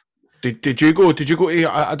stuff. Did you go to a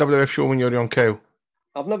WWF show when you were young, Kyle?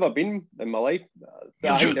 I've never been in my life.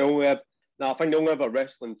 I think the only other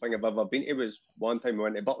wrestling thing I've ever been to was one time I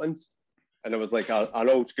went to Butlins, and it was like an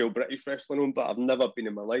old school British wrestling home, but I've never been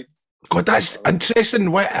in my life. God, that's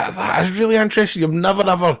interesting. That is really interesting. You've never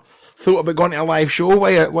ever thought about going to a live show.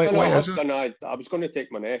 Why is it? I was going to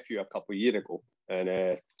take my nephew a couple of years ago,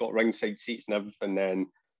 and got ringside seats and everything. Then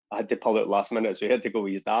I had to pull out last minute, so he had to go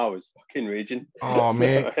with his dad. I was fucking raging. Oh,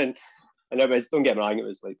 mate. and it was, don't get me wrong, it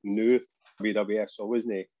was like new WWF, so I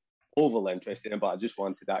wasn't overly interested in it, but I just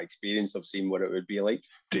wanted that experience of seeing what it would be like.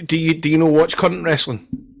 Do you watch current wrestling?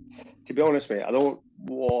 To be honest, mate, I don't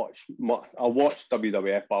watch much. I watch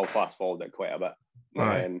WWF, but I'll fast forward it quite a bit.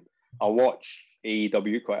 And I watch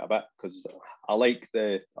AEW quite a bit because I like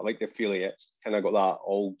the feel of it. It's kind of got that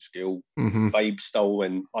old school vibe still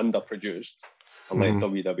and underproduced. Unlike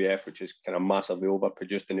WWF, which is kind of massively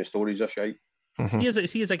overproduced and the stories are shite.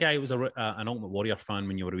 See, as a guy who was an Ultimate Warrior fan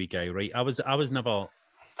when you were a wee guy, right? I was never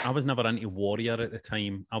into Warrior at the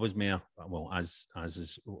time. I was more, well, as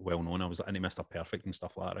is well known, I was into Mr. Perfect and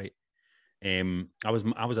stuff like that, right? I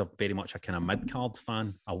was a very much a kind of mid card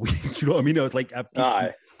fan. Do you know what I mean? I was like,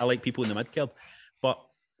 I like people in the mid card, but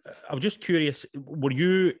I was just curious.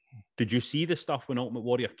 Did you see the stuff when Ultimate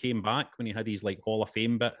Warrior came back when he had his like Hall of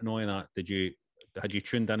Fame bit and all of that? Had you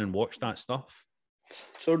tuned in and watched that stuff?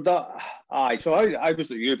 So I was like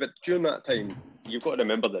you, but during that time, you've got to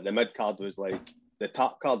remember that the mid card was like the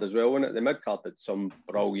top card as well, wasn't it? The mid card had some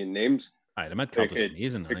brilliant names. Aye, the mid card was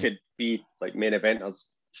amazing. It could be like main eventers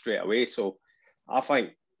straight away. So I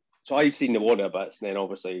think I'd seen the Warrior bits, and then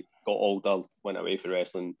obviously got older, went away for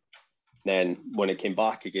wrestling. Then when it came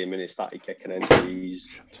back again, when he started kicking into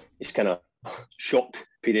his kind of shocked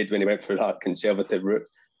period when he went through that conservative route.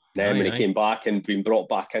 Then when he came back and been brought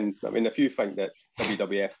back in, I mean, if you think that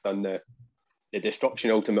WWF done the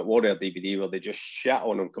Destruction Ultimate Warrior DVD where they just shat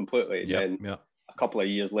on him completely, then a couple of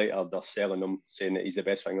years later they're selling him, saying that he's the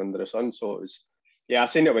best thing under the sun. So it was, I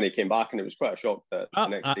seen it when he came back, and it was quite a shock that the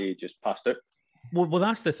next day he just passed out. Well,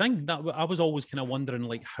 that's the thing. That I was always kind of wondering,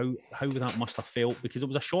 like how that must have felt, because it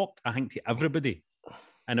was a shock, I think, to everybody.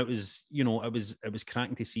 And it was, it was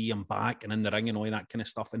cracking to see him back and in the ring and all that kind of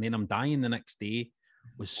stuff. And then him dying the next day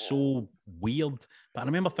was so weird. But I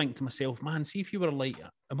remember thinking to myself, man, see if you were like,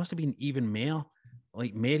 it must have been even more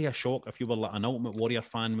like merry a shock if you were like an Ultimate Warrior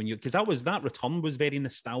fan because that return was very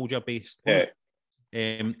nostalgia based. So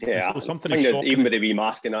something that even with the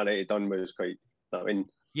remasking that he done was quite. I mean,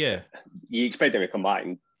 you expect him to come back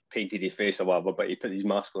and painted his face or whatever, but he put his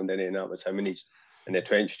mask on, didn't he? And that was him in the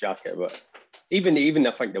trench jacket. But even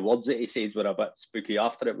I think the words that he says were a bit spooky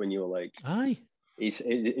after it when you were like, aye.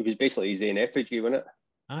 It was basically his own effigy, wasn't it?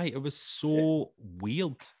 Aye, it was so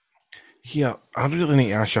weird. Yeah, I really need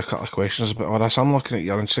to ask you a couple of questions about all this. I'm looking at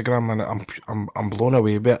your Instagram and I'm blown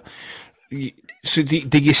away a bit. So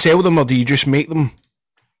do you sell them or do you just make them?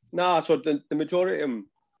 Nah, so the majority of them.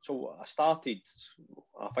 So I started.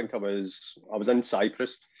 I think I was in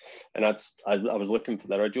Cyprus, and I was looking for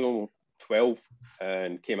the original 12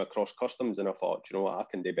 and came across customs, and I thought, you know what, I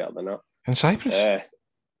can do better than that. In Cyprus?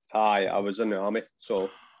 Aye, I was in the army, so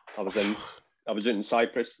I was in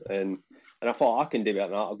Cyprus, and I thought I can do better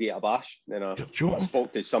than that. I'll get a bash. Then I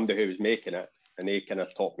spoke to somebody who was making it, and they kind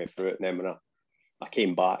of talked me through it. And then when I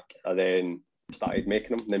came back, I then started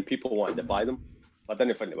making them. And then people wanted to buy them. I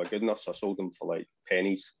didn't think they were good enough, so I sold them for like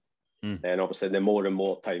pennies. And obviously, the more and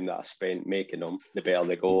more time that I spent making them, the better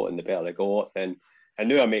they go, and the better they go. And I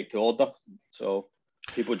knew I make to order, so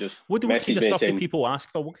people just what kind of stuff do people ask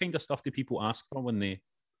for? What kind of stuff do people ask for when they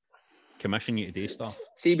commission you to do stuff?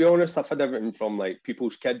 See, to be honest, I've had everything from like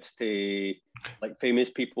people's kids to like famous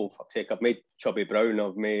people. For sake, I've made Chubby Brown,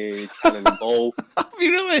 I've made Cannonball. Have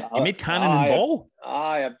you really? You made Cannonball?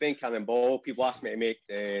 Aye, I've made Cannonball. People asked me to make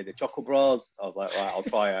the Chuckle Bros. I was like, right, I'll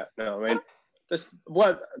try it. You know what I mean?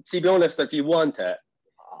 To be honest, if you want it,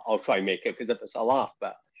 I'll try and make it because if it's a laugh,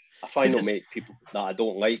 but I try not to make people that I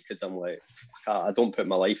don't like because I'm like, I don't put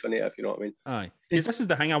my life in it, if you know what I mean. Aye, because this is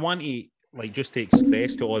the thing I want to like just to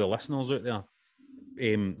express to all the listeners out there.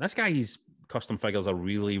 This guy's custom figures are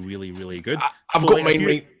really, really, really good. I've got mine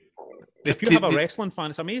right. If you have a wrestling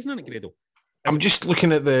fan, it's amazing, isn't it, Grado? I'm just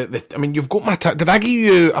looking at the I mean, you've got my did I give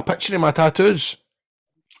you a picture of my tattoos?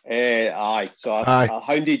 Aye. So I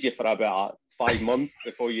hounded you for about 5 months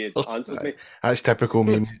before you answered me. That's typical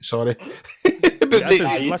me, mate. Sorry.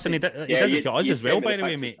 Listen, he does it to us as well, by the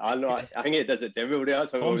way, mate. I know. I think it does it to everybody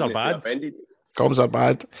else. Bombs are bad. Offended. Comms are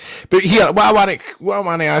bad. But here, what I want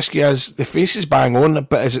to ask you is, the face is bang on,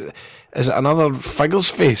 but is it another figure's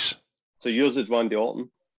face? So yours is Randy Orton.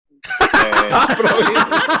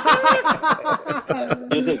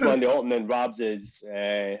 Yours is Randy Orton, and Rab's is,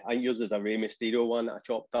 I think yours is a Rey Mysterio one that I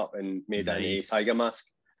chopped up and made a tiger mask.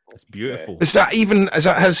 It's beautiful. Is that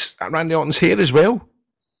his Randy Orton's hair as well?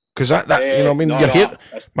 Because that you know what I mean? No, Your hair,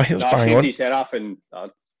 my hair's bang on. His hair off and I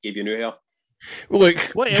gave you new hair. Well, look,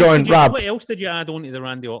 John, Rab. What else did you add on to the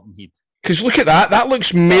Randy Orton head? Because look at that. That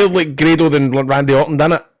looks more like Grado than Randy Orton,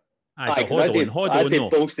 doesn't it? I did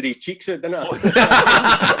bolster his cheeks out, didn't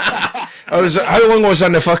I? How long was I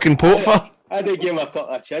in the fucking port for? I did give him a couple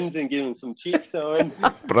of chins and give him some cheeks though.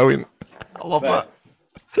 Brilliant. I love that.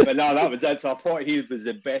 But no, that was it. So I thought he was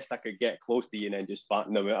the best I could get close to you and then just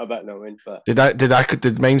flatten him out a bit. No, but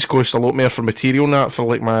did mine's cost a lot more for material than that for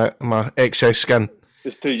like my excess skin?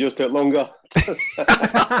 Just took longer. It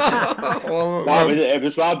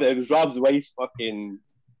was Rob's wife's fucking.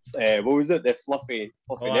 What was it? The fluffy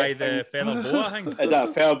neck the feather boa thing. Is that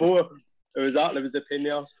a feather boa? It was that. It was the pain in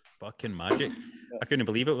the arse. Fucking magic. I couldn't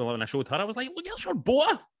believe it when I showed her. I was like, look, there's your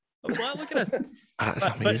boa. Look at this.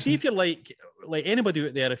 But see, if you're like anybody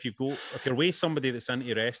out there, if you're with somebody that's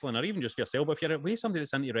into wrestling, or even just for yourself, if you're with somebody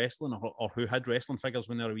that's into wrestling or who had wrestling figures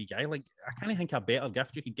when they were a wee guy, like I can't think of a better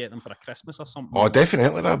gift you could get them for a Christmas or something. Oh,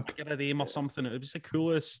 definitely, Rob. Figure of them or something. It was the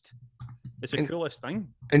coolest. It's the coolest thing.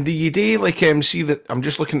 And do you do like see that? I'm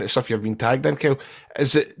just looking at stuff you've been tagged in, Kel.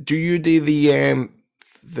 Do you do the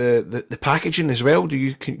packaging as well? Do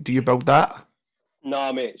you build that?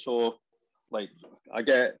 Nah, mate. So like I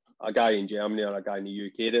get a guy in Germany or a guy in the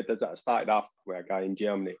UK that does it. I started off with a guy in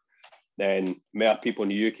Germany, then more people in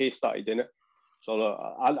the UK started doing it. So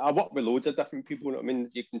I work with loads of different people. I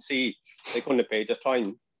mean, you can see like on the page, I try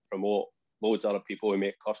and promote loads of other people who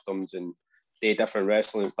make customs and do different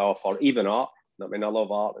wrestling stuff or even art. I mean, I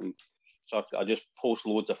love art, and so I just post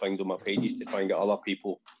loads of things on my pages to try and get other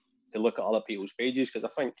people to look at other people's pages, because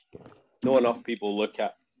I think not enough people look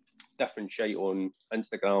at different shit on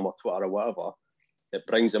Instagram or Twitter or whatever. It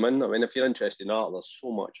brings them in. I mean, if you're interested in art, there's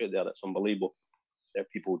so much out there that's unbelievable that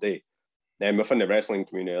people do. Then within the wrestling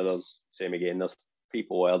community, there's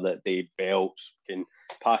people where that do belts,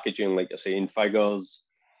 packaging, like you're saying, figures,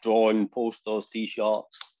 drawing, posters,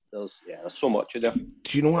 t-shirts. There's so much out there.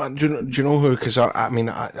 Do you know what? Do you know who? Because I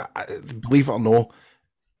believe it or not,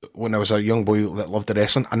 when I was a young boy that loved the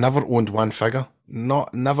wrestling, I never owned one figure.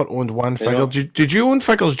 Never owned one figure. Did you own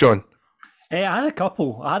figures, John? I had a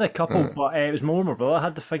couple, but it was more my brother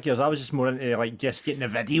had the figures. I was just more into like just getting the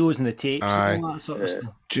videos and the tapes and all that sort of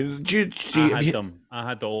stuff. I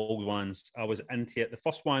had the old ones. I was into it.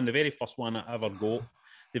 The very first one I ever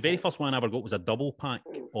got was a double pack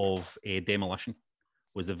of Demolition.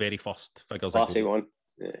 Was the very first figures I got. One.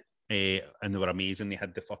 Yeah. And they were amazing. They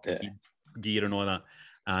had the fucking gear and all that.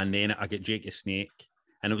 And then I get Jake the Snake.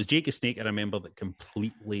 And it was Jake the Snake, I remember, that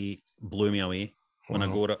completely blew me away when I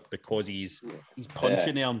got it, because he's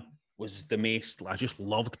punching arm was the most. I just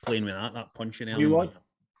loved playing with that punching arm. You what?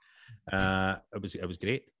 It was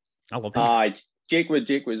great. I loved it. Jake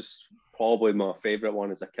was probably my favourite one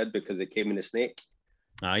as a kid because it came in a snake.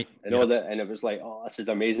 Aye. And all that, and it was like, oh, this is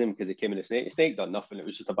amazing because it came in a snake. The snake done nothing, it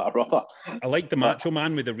was just a bit of rubber. I liked the Macho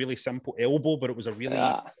Man with a really simple elbow, but it was a really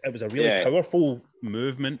powerful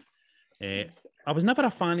movement. I was never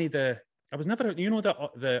a fan of the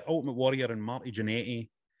Ultimate Warrior and Marty Jannetty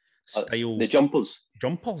style. The jumpers.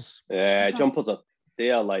 Yeah, jumpers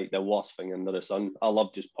they are like the worst thing under the sun. I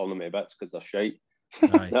love just pulling them to bits because they're shite.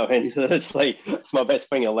 I mean, it's my best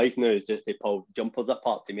thing in life now is just to pull jumpers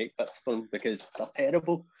apart to make bits for them because they're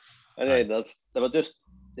terrible. And they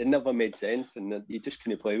never made sense, and you just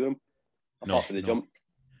couldn't play with them apart from the jump.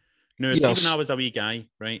 No, see, when I was a wee guy,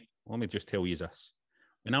 right? Let me just tell you this.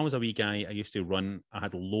 When I was a wee guy, I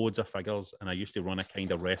had loads of figures, and I used to run a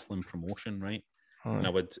kind of wrestling promotion, right? And I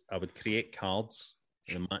would create cards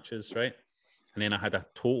in the matches, right? And then I had a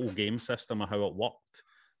total game system of how it worked.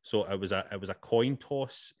 So it was a coin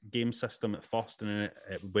toss game system at first, and then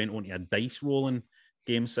it went on to a dice rolling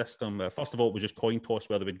game system. First of all, it was just coin toss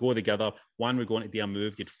where they would go together. One would go on to do a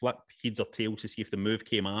move, you'd flip heads or tails to see if the move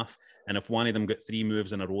came off, and if one of them got 3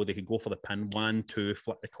 moves in a row, they could go for the pin. 1, 2,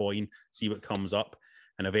 flip the coin, see what comes up.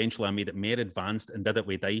 And eventually I made it more advanced and did it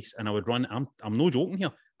with dice. And I would run, I'm no joking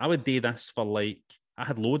here, I would do this for I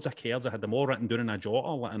had loads of cards, I had them all written down in a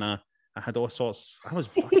jotter, and I had all sorts. I was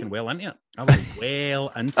fucking well into it. I was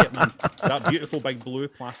well into it, man. That beautiful big blue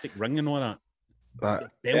plastic ring and all that. I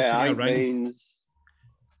think mine's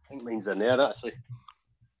in there, actually.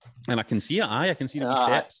 And I can see it. I can see the wee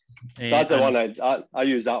steps. So that's the one I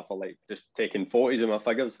use that for, like, just taking photos of my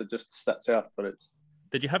figures. It just sits there. But it's.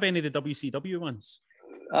 Did you have any of the WCW ones?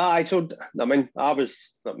 We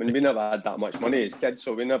never had that much money as kids,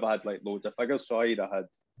 so we never had like loads of figures. So I either had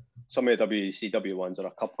some of the WCW ones or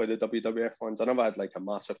a couple of the WWF ones. I never had like a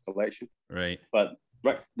massive collection. Right. But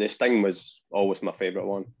the Sting was always my favourite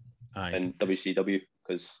one in WCW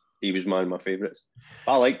because he was one of my favourites.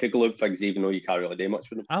 I like the glove figs, even though you can't really do much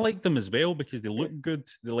with them. I like them as well because they look good.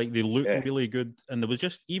 They look really good. And there was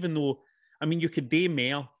just, even though, I mean, you could do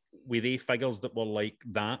more with the figures that were like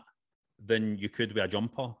that than you could with a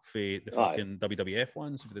jumper for the fucking WWF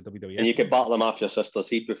ones, with the WWF. And you could battle them off your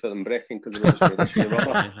sister's head without them breaking because it was sheer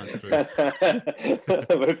rubber.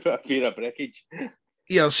 With a fear of breakage.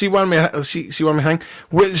 Yeah, see one me hang.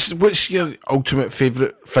 What's your ultimate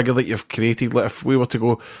favourite figure that you've created? Like, if we were to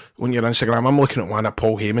go on your Instagram, I'm looking at one of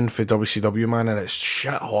Paul Heyman for WCW, man, and it's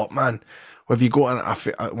shit hot, man. Have you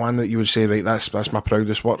got one that you would say, right, that's my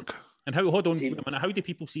proudest work? And how do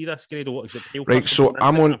people see this, Grado? Is it Kyle right,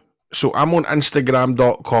 Customs I'm on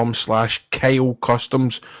Instagram.com/Kyle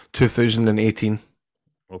Customs 2018.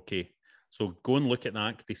 Okay. So go and look at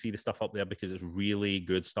that. They see the stuff up there because it's really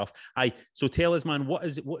good stuff. So tell us, man, what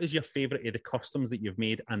is your favourite of the customs that you've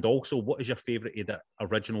made, and also what is your favourite of the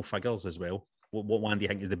original figures as well? What one do you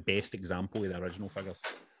think is the best example of the original figures?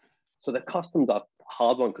 So the customs are a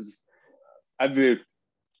hard one because every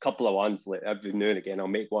couple of ones, like every now and again, I'll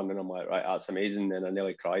make one and I'm like, right, that's amazing, and I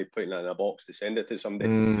nearly cry putting it in a box to send it to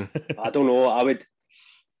somebody. I don't know.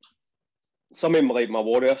 Some of like my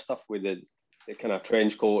Warrior stuff with the kind of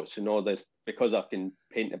trench coats and all this, because I can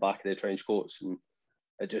paint the back of the trench coats, and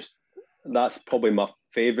that's probably my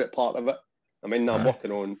favourite part of it. I mean, I'm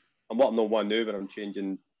working on one now where I'm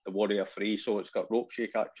changing the Warrior 3, so it's got rope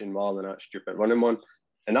shake action rather than that stupid running one,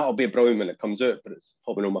 and that'll be brilliant when it comes out, but it's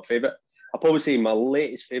probably not my favourite. I'll probably say my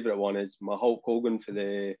latest favourite one is my Hulk Hogan for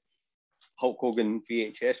the Hulk Hogan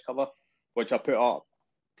VHS cover, which I put up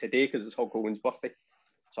today because it's Hulk Hogan's birthday.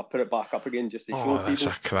 So I put it back up again just to show people. That's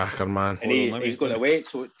a cracker, man. And he's got the weight,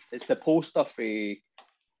 so it's the poster for.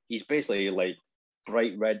 He's basically like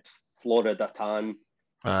bright red Florida tan.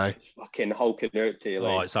 Aye. Fucking hulking out to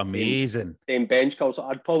like. Oh, it's amazing. Same bench call. So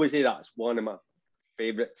I'd probably say that's one of my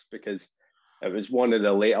favourites because it was one of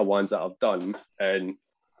the later ones that I've done, and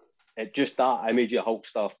it just that image of Hulk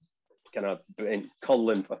stuff, kind of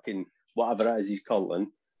curling, fucking whatever it is he's curling,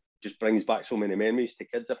 just brings back so many memories to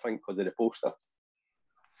kids. I think because of the poster.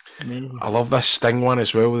 I love this Sting one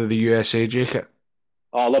as well with the USA jacket.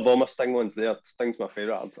 Oh, I love all my Sting ones there. Sting's my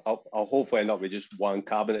favourite. I'll hopefully end up with just one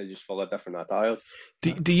cabinet just full of different attires.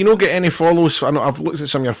 Do you not get any follows? I know I've looked at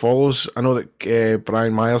some of your follows. I know that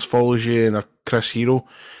Brian Myers follows you and Chris Hero.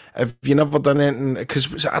 Have you never done anything?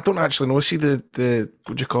 Because I don't actually know. See the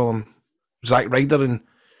what do you call him? Zack Ryder and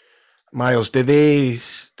Myers. Did they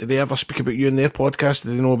ever speak about you in their podcast?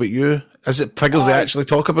 Did they know about you? Is it figures they actually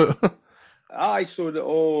talk about?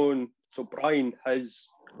 So Brian, his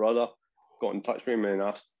brother, got in touch with me and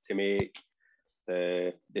asked to make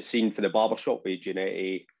the scene for the barbershop with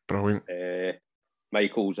Giannetti, brilliant,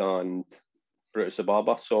 Michaels and Brutus the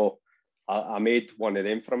Barber. So I made one of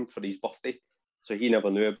them for him for his birthday. So he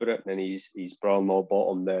never knew about it, and then his brother-in-law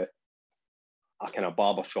bought him a kind of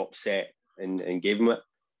barbershop set and gave him it.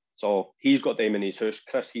 So he's got them in his house.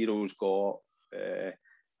 Chris Hero's got, I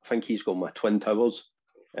think he's got my Twin Towers,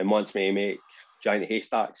 and wants me to make giant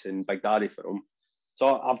haystacks and Big Daddy for him.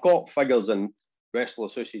 So I've got figures and wrestler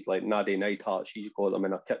associates like Nadia Neidhart. She's got them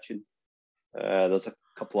in her kitchen. There's a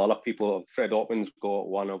couple other people. Fred Ottman's got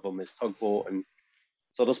one of them. Is Tugboat, and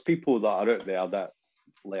so there's people that are out there that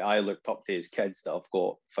like I looked up to as kids that have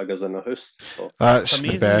got figures in their house. So that's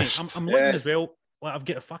amazing, the best. Mate. I'm looking as well. Like I've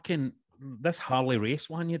got a fucking this Harley race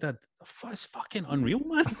one you did. It's fucking unreal,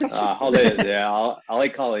 man. Harley, yeah, I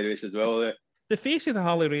like Harley race as well. The face of the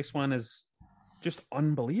Harley race one is just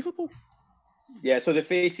unbelievable. Yeah, so the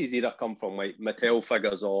faces either come from like Mattel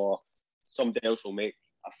figures or somebody else will make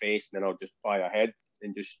a face and then I'll just buy a head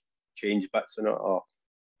and just change bits in it or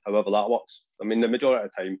however that works. I mean, the majority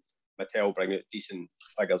of the time, Mattel bring out decent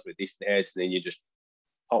figures with decent heads and then you just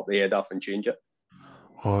pop the head off and change it.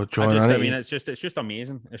 Oh, John, I mean, it's just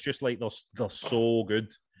amazing. It's just like they're so good.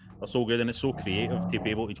 They're so good and it's so creative to be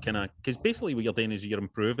able to kind of, because basically what you're doing is you're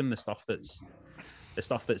improving the stuff that's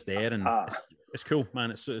there, and it's cool,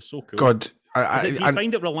 man. It's so cool. God, do you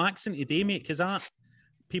find it relaxing today, mate? Because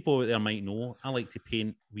people out there might know I like to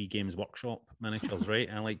paint Wii Games Workshop miniatures, right?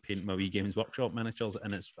 I like painting my Wii Games Workshop miniatures,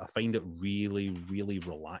 and I find it really, really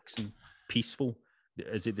relaxing, peaceful.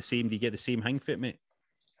 Is it the same? Do you get the same hang fit, mate?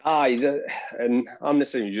 And I'm the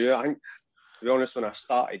same as you. I think to be honest, when I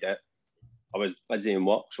started it, I was busy in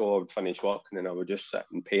work, so I would finish work and then I would just sit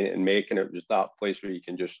and paint and make, and it was that place where you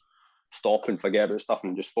can just stop and forget about stuff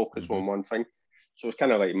and just focus on one thing. So it's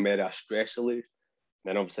kind of like more a stress relief. And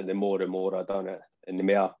then obviously the more and more I done it, and the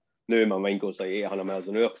more now my mind goes like 800 miles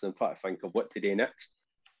an hour because I'm trying to think of what to do next.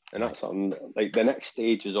 And that's something like the next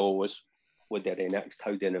stage is always what do I do next?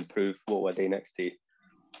 How do I improve? What would I do next to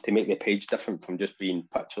make the page different from just being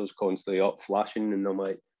pictures constantly up flashing? And I'm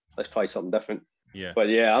like, let's try something different. Yeah. But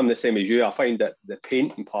yeah, I'm the same as you. I find that the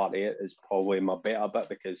painting part of it is probably my better bit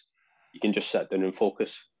because you can just sit down and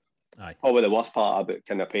focus. Aye. Probably the worst part about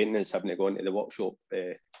kind of painting is having to go into the workshop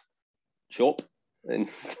shop. And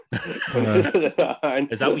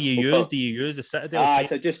is that what you use? Do you use the Citadel?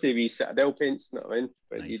 So just the wee Citadel paints, you know what I mean?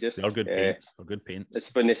 But nice. You just, they're good paints. They're good paints.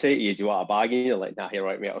 It's when they say to you, do you want a bag? And you're like, nah, here,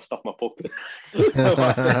 right, mate, I'll stuff my pocket.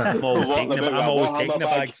 I'm always taking the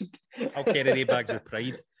bags. I'll carry the bags with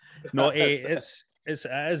pride. No, it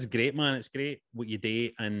is great, man. It's great what you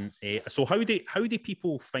do. And so how do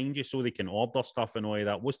people find you so they can order stuff and all of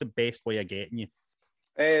that? What's the best way of getting you?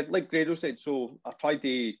 Like Grado said, so I tried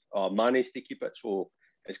to manage to keep it. So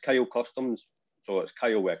it's Kyle Customs. So it's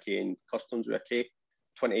Kyle with a K and Customs with a K.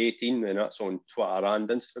 2018, and that's on Twitter and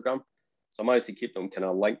Instagram. So I managed to keep them kind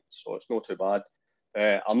of linked, so it's not too bad.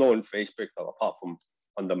 I'm not on Facebook apart from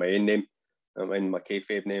under my own name. I'm in my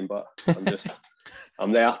kayfabe name, but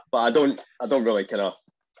I'm there. But I don't really kind of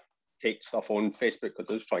take stuff on Facebook because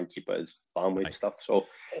I just try and keep it as family stuff. So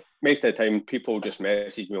most of the time, people just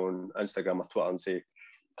message me on Instagram or Twitter and say,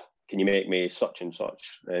 "Can you make me such and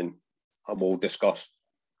such?" And I will discuss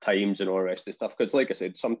times and all the rest of the stuff. Because, like I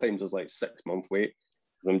said, sometimes there's like 6 month wait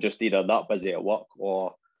because I'm just either that busy at work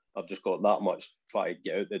or I've just got that much try to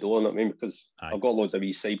get out the door. You know what I mean? Because I've got loads of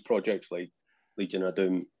wee side projects like Legion of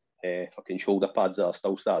Doom, fucking shoulder pads that are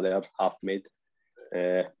still sat there half made.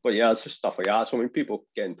 But yeah, it's just stuff like that. So when people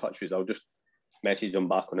get in touch with us, I'll just message them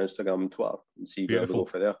back on Instagram and Twitter and see where we go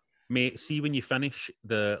for there. Mate, see when you finish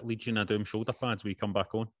the Legion of Doom shoulder pads, will you come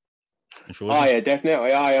back on and show us? Yeah,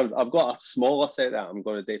 definitely. I've got a smaller set that I'm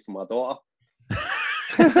going to do for my daughter.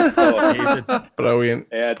 Brilliant.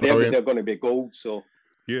 Yeah, they're going to be gold, so...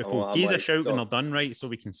 Beautiful. Give us a shout when they're done, right, so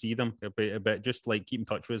we can see them a bit. Just like keep in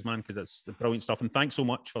touch with us, man, because it's brilliant stuff. And thanks so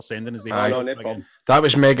much for sending us the That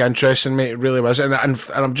was mega interesting, mate. It really was. And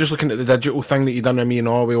I'm just looking at the digital thing that you done with me and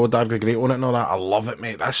all with Old Dark Great on it and all that. I love it,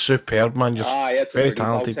 mate. That's superb, man. You're very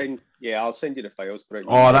talented. I'll send you the files for it.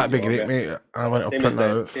 Oh, that'd be great, mate. I want to print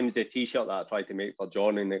that out. Same as the t-shirt that I tried to make for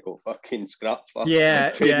John and it got fucking scrapped for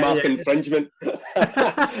trademark infringement.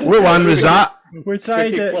 What one was that? We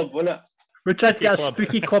tried it. Club, wasn't it? We tried to get a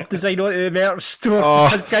Spooky Club design onto the merch store.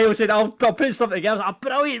 As Kyle said, I'll put something together. Oh,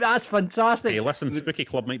 brilliant, that's fantastic. Hey, listen, Spooky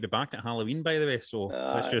Club might be back at Halloween, by the way, so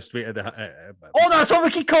let's just wait. That's what we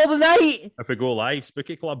can call the night. If we go live,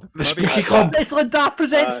 Spooky Club. The Spooky Club. Wrestling Daft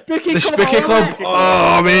presents Spooky Club. The Spooky Club.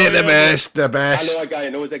 Oh, mate, the best. I know a guy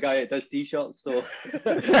knows a guy that does t-shirts, so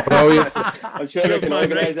brilliant. I'm sure we can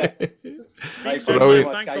organise it. Thanks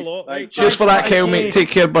a lot. Cheers for that, Kyle, mate. Take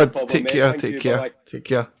care, bud. Take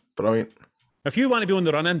care. Brilliant. If you want to be on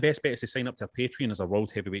the run-in, best bet is to sign up to our Patreon as our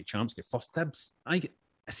World Heavyweight Champs. Get first dibs. I get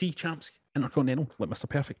C Champs, Intercontinental, like Mr.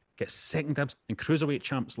 Perfect. Get second dibs. And Cruiserweight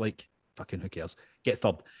Champs, like fucking who cares. Get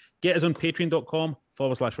third. Get us on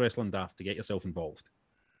patreon.com/wrestling daft to get yourself involved.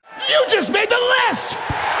 You just made the list!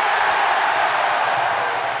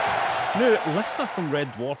 Now, Lister from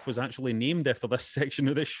Red Dwarf was actually named after this section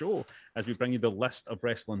of this show as we bring you the list of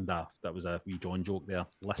Wrestling Daft. That was a wee John joke there.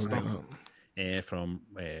 Lister. From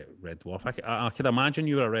Red Dwarf. I could imagine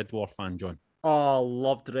you were a Red Dwarf fan, John. Oh,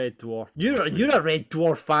 loved Red Dwarf. You're a Red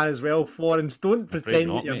Dwarf fan as well, Florence. Don't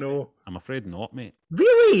pretend that you know. I'm afraid not, mate.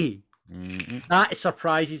 Really? That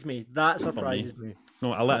surprises me.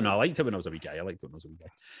 No, I liked it when I was a wee guy.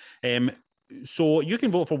 So you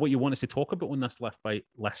can vote for what you want us to talk about on this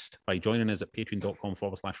list by joining us at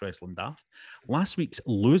patreon.com/wrestling daft. Last week's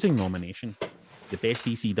losing nomination, the best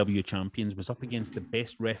ECW champions, was up against the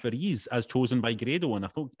best referees as chosen by Grado, and I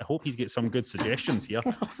hope he's got some good suggestions here,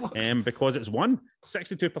 because it's won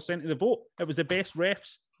 62% of the vote. It was the best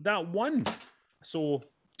refs that won. So,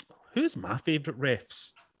 who's my favourite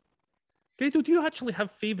refs? Grado, do you actually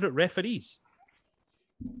have favourite referees?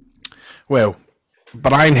 Well,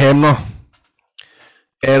 Brian Hemner,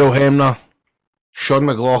 Errol Hemner, Sean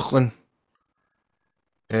McLaughlin,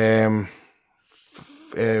 what'd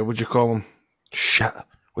you call him? Shit.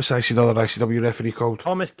 What's the other ICW referee called?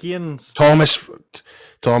 Thomas Kearns. Thomas,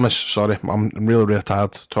 sorry. I'm really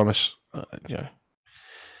tired. Thomas. Yeah.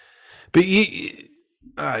 But you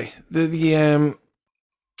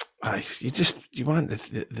want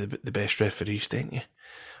the best referees, don't you?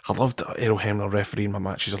 I loved Errol Hemner refereeing my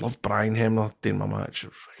matches. I loved Brian Hemner doing my match.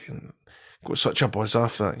 Fucking got such a buzz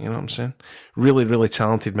off that, you know what I'm saying? Really, really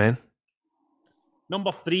talented man.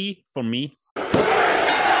 Number 3 for me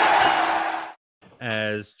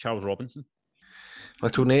is Charles Robinson.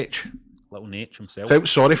 Little Nate. Little Nate himself. Felt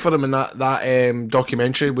sorry for him in that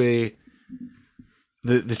documentary where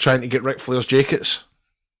they're trying to get Ric Flair's jackets.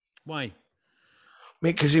 Why?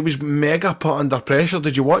 Mate, because he was mega put under pressure.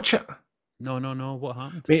 Did you watch it? No. What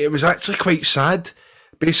happened? Mate, it was actually quite sad.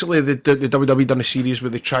 Basically, the WWE done a series where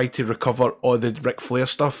they tried to recover all the Ric Flair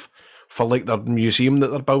stuff for like their museum that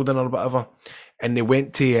they're building or whatever. And they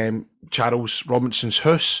went to Charles Robinson's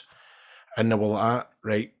house and they were like,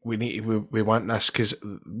 right, we want this because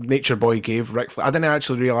Nature Boy gave Ric Flair. I didn't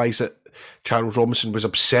actually realise that Charles Robinson was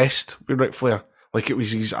obsessed with Ric Flair. Like it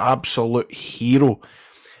was his absolute hero.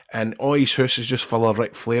 And all his house is just full of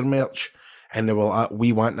Ric Flair merch. And they were like,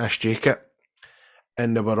 we want this jacket.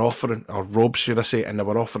 And they were offering, or robes should I say, and they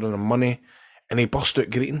were offering him money. And he burst out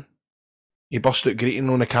greeting. He burst out greeting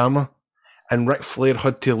on the camera. And Ric Flair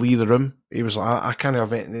had to leave the room. He was like, I can't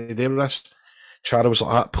have anything to do with this. Charlie was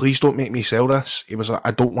like, please don't make me sell this. He was like,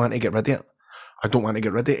 I don't want to get rid of it. I don't want to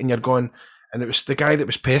get rid of it. And you're going, and it was the guy that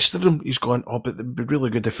was pestering him. He's going, oh, but it'd be really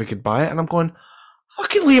good if we could buy it. And I'm going,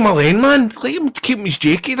 fucking leave him alone, man. Let him keep him his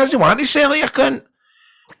jacket. He doesn't want to sell it, you cunt.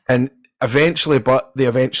 And they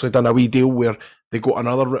eventually done a wee deal where they got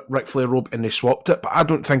another Ric Flair robe and they swapped it. But I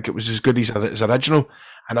don't think it was as good as his original.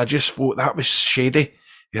 And I just thought that was shady.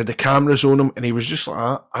 He had the cameras on him and he was just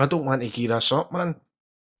like, I don't want to gear this up, man.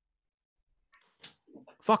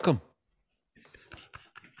 Fuck him.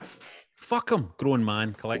 Fuck him. Grown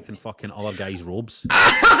man collecting fucking other guys' robes.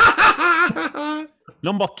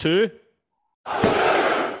 Number 2.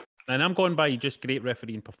 And I'm going by just great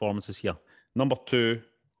refereeing performances here. Number 2,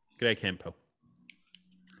 Greg Hemphill.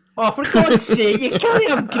 Oh, for God's sake, you can't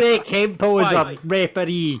have Greg Hemphill as a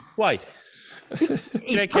referee. Why?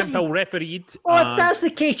 Greg Hemphill refereed. Oh, if that's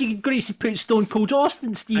the case, you can grease put Stone Cold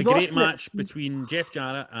Austin, Steve A Austin. great match between Jeff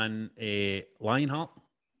Jarrett and Lionheart.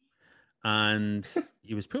 And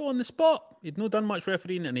he was put on the spot. He'd not done much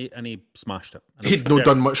refereeing and he smashed it. And He'd not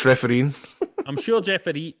done much refereeing. I'm sure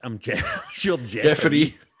Jeffrey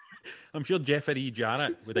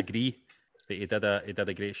Jarrett would agree that he did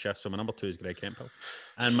a great shift. So my number 2 is Greg Hemphill.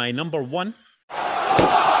 And my number 1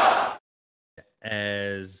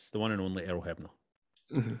 is the one and only Errol Hebner.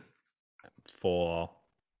 Mm-hmm. For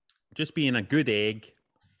just being a good egg,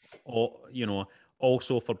 or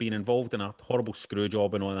also for being involved in a horrible screw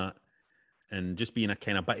job and all that, and just being a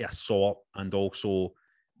kind of bit of a sort, and also,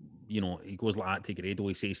 he goes like that to Grado.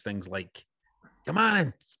 He says things like, "Come on,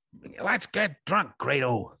 and let's get drunk,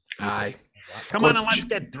 Grado." Aye. Come on and let's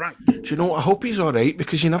get drunk. Do you know, I hope he's all right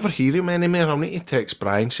because you never hear him anymore. I'll need to text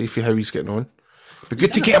Brian, see how he's getting on. Be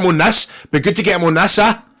good to get him on this.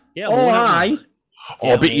 Huh? Yeah. Aye.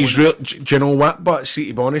 Oh, but he's real. Do you know what? But see,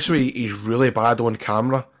 to be honest with you, he's really bad on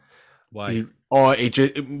camera. Why?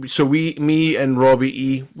 Me and Robbie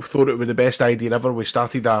E thought it was the best idea ever.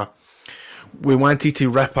 We wanted to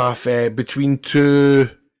rip off between two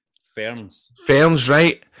ferns,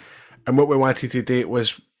 right? And what we wanted to do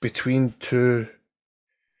was between two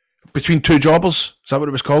jobbers. Is that what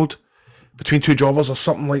it was called? Between two jobbers or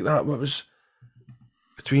something like that. What was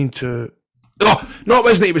between two? Oh, no, it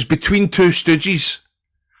wasn't. It was between two stooges.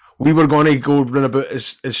 We were going to go run about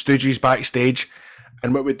as stooges backstage,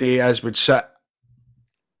 and what we'd do is we'd sit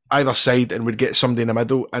either side and we'd get somebody in the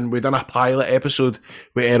middle, and we'd done a pilot episode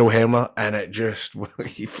with Errol Hemner, and it just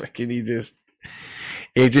he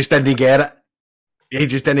just didn't get it. He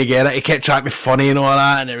just didn't get it. He kept trying to be funny and all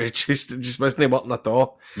that, and it just wasn't working at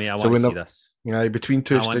all. Mate, I want to see this. Yeah, between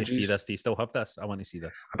two I want to stooges. see this. Do you still have this? I want to see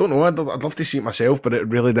this. I don't know. I'd love to see it myself, but it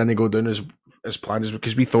really didn't go down as planned,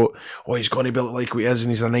 because we thought, oh, he's going to be like what he is,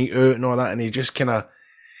 and he's a night out and all that, and he just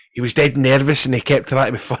he was dead nervous, and he kept trying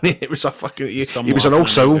to be funny. It was a fucking. He was an old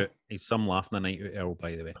soul. He's some laughing a night out, Earl,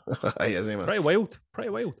 by the way. Yes, man. Pretty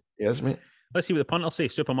wild. Yes, mate. Let's see what the punter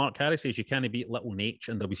says. Super Mark Carey says you can't beat Little Nate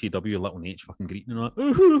and WCW. Little Nate fucking greeting and all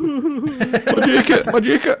that. My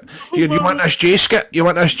jacket. Here, you want this J-skit?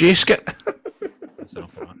 That's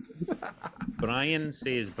enough of that. Brian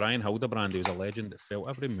says Brian Hildebrand, he was a legend that felt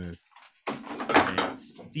every move.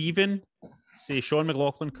 Stephen says Sean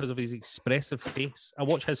McLaughlin because of his expressive face. I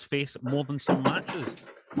watch his face more than some matches.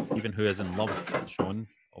 Even who is in love with Sean,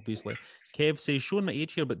 obviously. Kev says showing my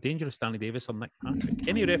age here, but dangerous Danny Davis or Nick Patrick.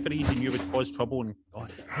 Any referees you knew would cause trouble and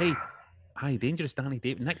dangerous Danny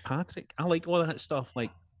Davis, Nick Patrick. I like all that stuff,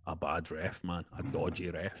 like a bad ref, man, a dodgy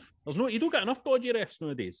ref. You don't get enough dodgy refs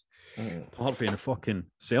nowadays. Apart from the fucking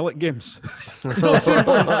Celtic games. You know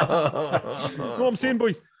what I'm saying,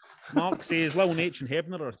 boys? Mark says Lil Nate and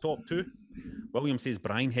Hebner are top 2. William says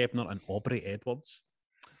Brian Hebner and Aubrey Edwards.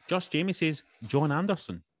 Just Jamie says John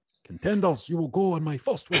Anderson. Contenders, you will go on my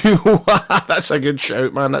first week. That's a good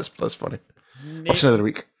shout, man. That's funny. What's another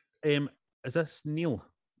week? Is this Neil?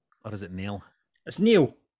 Or is it Neil? It's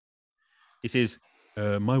Neil. He says,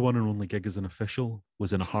 my one and only gig as an official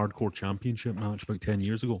was in a hardcore championship match about 10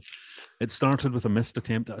 years ago. It started with a missed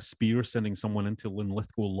attempt at a spear sending someone into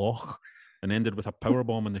Linlithgow Loch and ended with a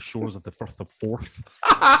powerbomb on the shores of the Firth of Forth.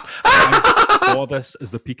 I saw this as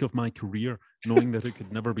the peak of my career, knowing that it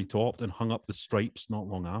could never be topped, and hung up the stripes not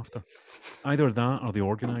long after. Either that or the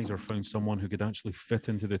organiser found someone who could actually fit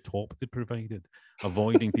into the top they provided,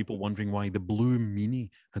 avoiding people wondering why the Blue Meanie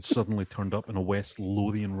had suddenly turned up in a West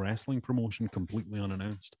Lothian wrestling promotion completely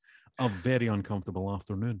unannounced. A very uncomfortable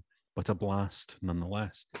afternoon, but a blast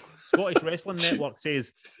nonetheless. Scottish Wrestling Network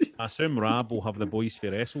says, I assume Rab will have the Boys for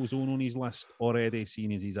Wrestle Zone on his list already,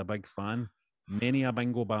 seeing as he's a big fan. Many a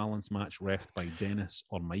bingo balance match refed by Dennis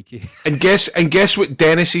or Mikey. And guess what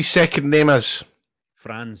Dennis's second name is?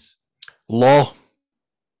 Franz. Law.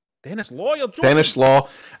 Dennis Law, you're joking. Dennis Law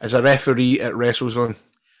is a referee at WrestleZone.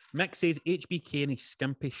 Mick says HBK and his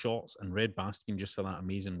skimpy shots and Red Bastion just for that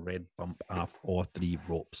amazing red bump off all 3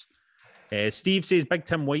 ropes. Steve says Big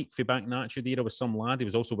Tim White for back Nacho era was some lad. He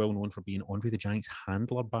was also well known for being Andre the Giant's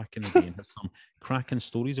handler back in the day and has some cracking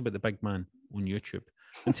stories about the big man on YouTube.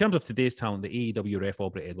 In terms of today's talent, the AEW ref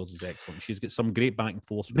Aubrey Edwards is excellent. She's got some great back and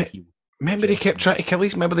forth with you. Remember he kept trying to kill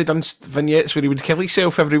his... Remember they done vignettes where he would kill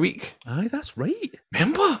himself every week? Aye, that's right.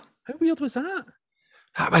 Remember? How weird was that?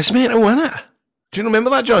 That was mental, wasn't it? Do you remember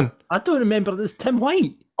that, John? I don't remember this Tim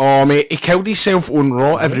White. Oh, mate, he killed himself on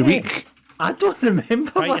Raw every week. I don't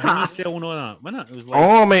remember right, that. How you selling on that, wasn't it? It was like...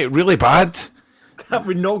 Oh, mate, really bad. That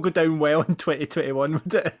would not go down well in 2021,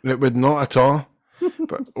 would it? It would not at all.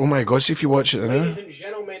 But, oh my God, see if you watch it now. Ladies and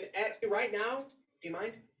gentlemen, right now, do you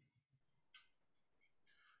mind?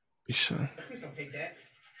 Please don't take that.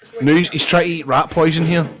 No, he's trying to eat rat poison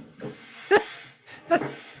here.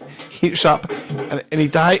 He eats up, and he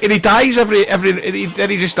dies every. Then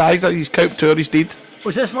he just dies. Like he's count tour. He's dead.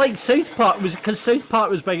 Was this like South Park? Was because South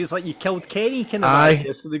Park was big? It's like you killed Kenny, kind of. Aye.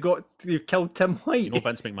 Idea, so you killed Tim White. You know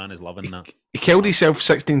Vince McMahon is loving that. He killed himself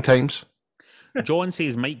 16 times. John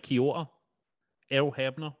says Mike Chioda, Earl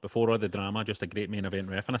Hebner, before all the drama, just a great main event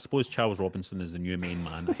ref. And I suppose Charles Robinson is the new main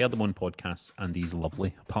man. I heard him on podcasts and he's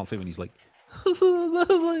lovely. Apart from when he's like...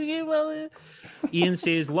 Ian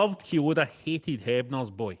says, loved Chioda, hated Hebner's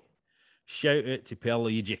boy. Shout out to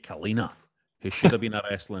Perluigi Kalina, who should have been a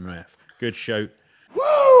wrestling ref. Good shout.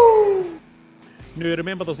 Woo! Now,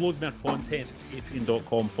 remember, there's loads more content at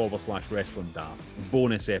patreon.com/wrestling daft.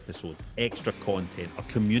 Bonus episodes, extra content, our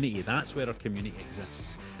community. That's where our community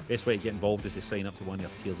exists. Best way to get involved is to sign up to one of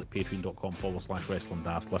your tiers at patreon.com/wrestling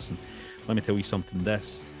daft. Listen, let me tell you something.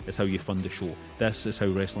 This is how you fund the show. This is how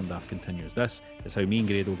Wrestling Daft continues. This is how me and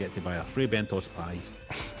Grado get to buy our free Bentos pies.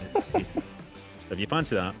 If you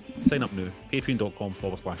fancy that, sign up now.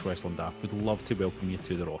 Patreon.com/wrestling daft. We'd love to welcome you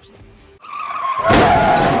to the roster.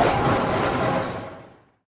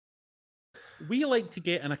 We like to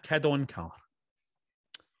get in a kid-on car,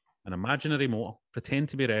 an imaginary motor, pretend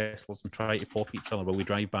to be wrestlers and try to pop each other while we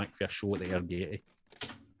drive back for a show at the Air Gaiety.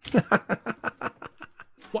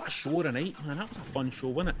 What a show tonight, man. That was a fun show,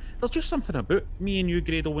 wasn't it? There's just something about me and you,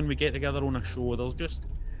 Grado, when we get together on a show. There's just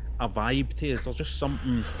a vibe to us. There's just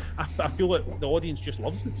something... I feel like the audience just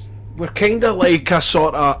loves us. We're kind of like a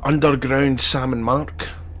sort of underground Sam and Mark.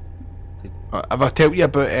 Have I tell you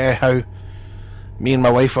about how me and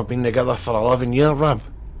my wife have been together for 11 years, Rab?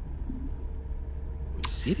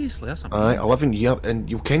 Seriously? That's amazing. Aye, 11 years, and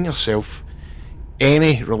you'll ken yourself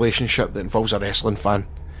any relationship that involves a wrestling fan.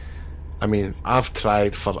 I mean, I've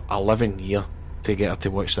tried for 11 years to get her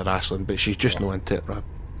to watch the wrestling, but she's just not into it, Rab.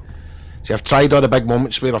 See, I've tried all the big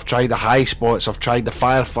moments where I've tried the high spots, I've tried the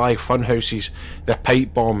Firefly fun houses, the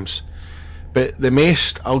pipe bombs, but the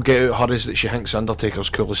most I'll get out of her is that she thinks Undertaker's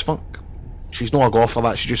cool as fuck. She's not a go for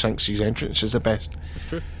that, she just thinks his entrance is the best. That's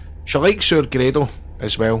true. She likes our Grado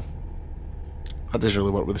as well. That doesn't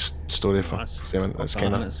really work with the story for Simon. That's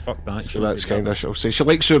kind of... Fuck that. So that's kind of... She'll say she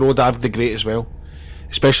likes our Odav the Great as well.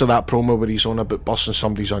 Especially that promo where he's on about busting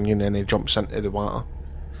somebody's onion and he jumps into the water.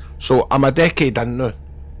 So I'm a decade in now.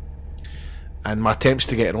 And my attempts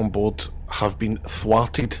to get her on board have been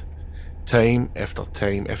thwarted time after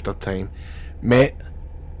time after time. Met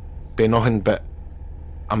by nothing but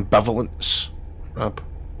ambivalence, Rab.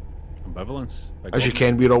 Ambivalence? As you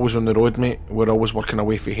can, we're always on the road, mate. We're always working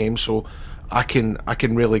away from home, so I can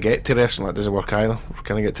really get to wrestling. That doesn't work either.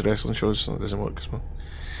 Can I get to wrestling shows? That doesn't work as well.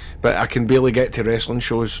 But I can barely get to wrestling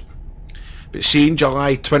shows But see, in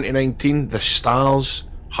July 2019, the stars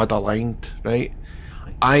had aligned, right?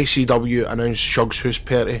 ICW announced Shug's House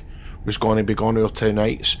Party was going to be gone over 2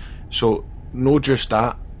 nights. So, no just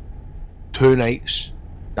that, 2 nights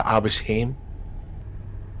that I was home.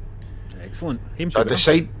 Excellent. So I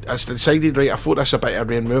decided, right, I thought this a bit of a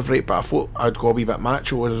rain move, right, but I thought I'd go a wee bit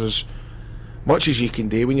macho, as much as you can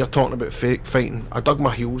do when you're talking about fake fighting. I dug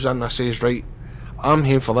my heels in, I says, right, I'm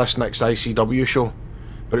here for this next ICW show,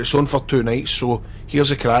 but it's on for 2 nights, so here's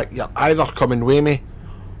the crack. You're either coming with me,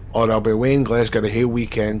 or I'll be away in Glasgow the whole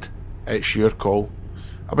weekend. It's your call.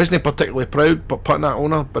 I wasn't particularly proud but putting that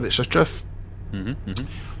on her, but it's the truth.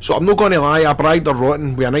 So I'm not going to lie, I bribed her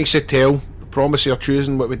rotten with a nice hotel, promise of her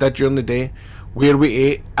choosing what we did during the day, where we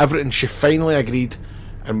ate, everything. She finally agreed,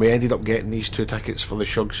 and we ended up getting these 2 tickets for the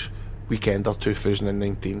Shugs Weekender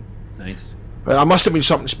 2019. Nice. But there must have been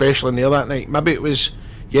something special in there that night. Maybe it was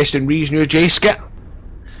Yeston Ree's new J-skit.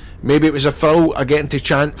 Maybe it was a thrill of getting to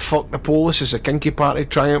chant "Fuck the Police" as the Kinky Party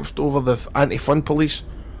triumphed over the anti-fun police.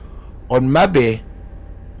 Or maybe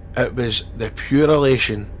it was the pure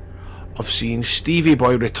elation of seeing Stevie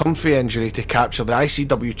Boy return for injury to capture the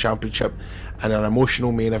ICW Championship in an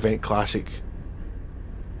emotional main event classic.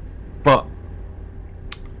 But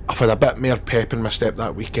I've had a bit more pep in my step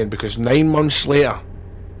that weekend, because 9 months later,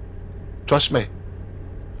 trust me,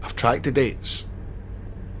 I've tracked the dates,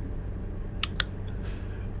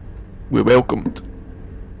 we welcomed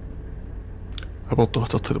our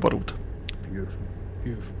daughter to the world. Beautiful.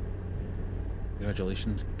 Beautiful.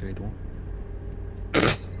 Congratulations, Grado.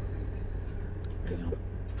 The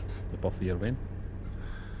birth of your win.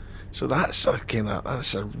 So that's a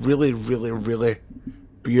really, really, really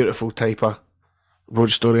beautiful type of road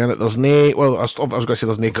story in it. There's no, well, I was going to say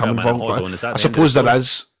there's no cum involved, but I suppose there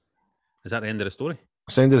is. Is that the end of the story?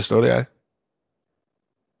 It's the end of the story, aye.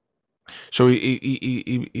 So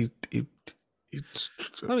he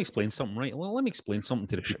let me explain something, right? Well, let me explain something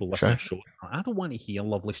to the people listening to the show. I don't want to hear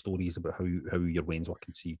lovely stories about how your wains were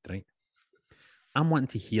conceived, right? I'm wanting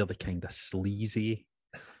to hear the kind of sleazy,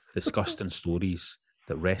 disgusting stories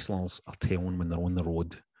that wrestlers are telling when they're on the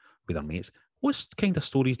road with their mates. What kind of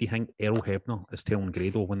stories do you think Errol Hebner is telling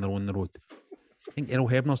Grado when they're on the road? I think Errol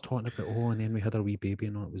Hebner's talking about, and then we had our wee baby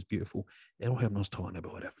and it was beautiful. Errol Hebner's talking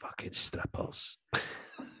about the fucking strippers.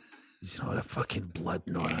 You know, the fucking blood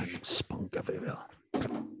and all that spunk everywhere.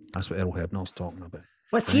 That's what Errol Hebner's talking about.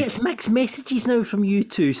 Well, see, it's mixed messages now from you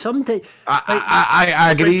two. Sometimes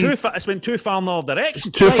I agree. It's been too far in the other direction.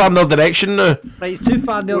 It's too far in the other direction now. Right, it's too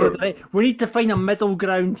far in the other direction. We need to find a middle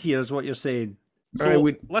ground here, is what you're saying.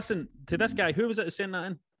 So, listen to this guy. Who was it saying that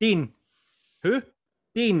in? Dean. Who?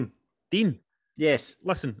 Dean. Yes.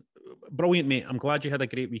 Listen, brilliant, mate. I'm glad you had a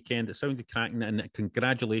great weekend. It sounded cracking, and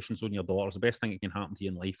congratulations on your daughter. It's the best thing that can happen to you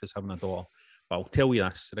in life is having a daughter. But I'll tell you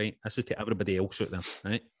this, right? This is to everybody else out there,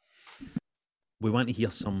 right? We want to hear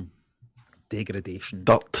some degradation,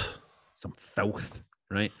 dirt, some filth,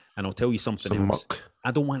 right? And I'll tell you something else. Muck. I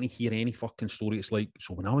don't want to hear any fucking story. It's like,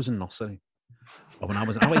 so when I was in nursery, or when I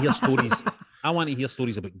want to hear stories. I want to hear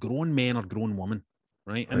stories about grown men or grown women,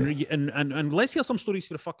 right? And let's hear some stories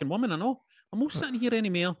for the fucking women. I know. I'm not sitting here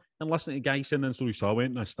anymore and listening to guys sending stories. So I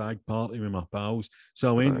went to a stag party with my pals. So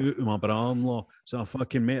I went out with my brother-in-law. So I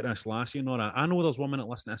fucking met this lassie and all that. I know there's women that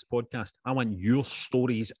listen to this podcast. I want your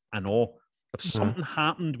stories and all. If something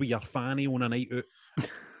happened with your fanny on a night out,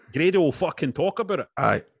 Grado will fucking talk about it.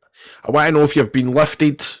 I want to know if you've been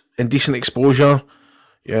lifted, indecent exposure,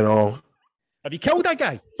 you know. Have you killed that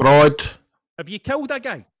guy? Fraud. Have you killed that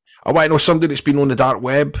guy? I want to know somebody that's been on the dark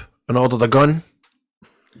web and ordered a gun.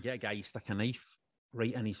 You get a guy, stick a knife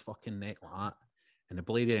right in his fucking neck like that, and the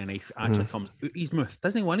blade of the knife actually comes out his mouth.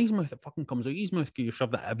 Doesn't he go in his mouth? It fucking comes out his mouth because you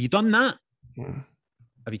shoved that. Have you done that?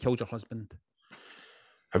 Have you killed your husband?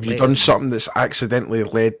 Have you done something that's accidentally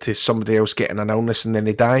led to somebody else getting an illness and then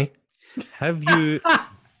they die? Have you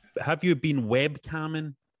been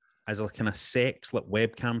webcamming as a kind of sex like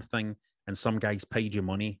webcam thing, and some guys paid you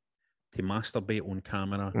money to masturbate on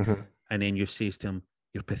camera, and then you says to him,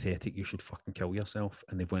 "You're pathetic, you should fucking kill yourself,"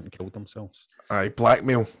 and they've went and killed themselves? Aye,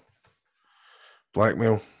 blackmail. Have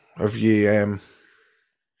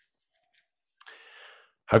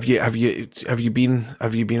you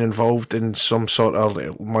been involved in some sort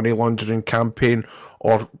of money laundering campaign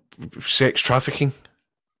or sex trafficking?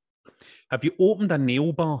 Have you opened a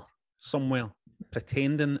nail bar somewhere,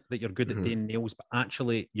 pretending that you're good at doing nails, but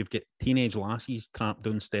actually you've got teenage lassies trapped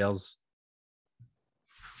downstairs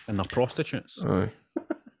and they're prostitutes? Aye.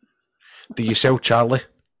 Do you sell Charlie?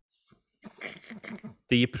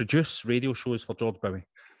 Do you produce radio shows for George Bowie?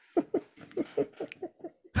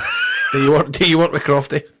 Do you work with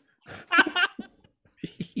Crofty?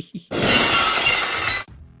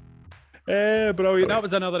 Brilliant. That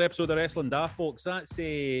was another episode of Wrestling Daft, folks. That's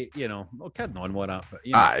well, kidding on with that. But,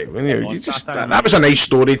 Aye, that was a nice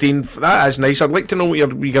story, Dean. That is nice. I'd like to know what your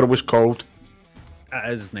wee girl was called.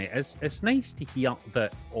 It is nice. It's nice to hear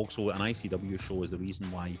that also an ICW show is the reason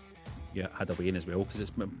why you had a win as well, because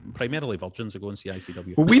it's primarily virgins that go and see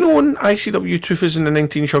ICW. Well, we know on ICW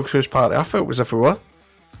 2019 Shug's House Party, I felt as if we were.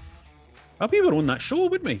 We were on that show,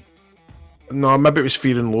 wouldn't we? No, maybe it was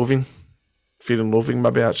Fear and Loathing. Fear and Loathing,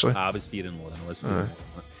 maybe, actually. It was Fear and Loathing.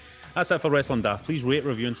 That's it for Wrestling Daft. Please rate,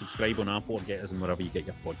 review, and subscribe on Apple or get us in wherever you get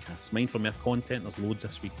your podcasts. Mind for more content, there's loads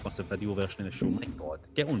this week, plus a video version of the show. My God,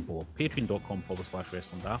 get on board.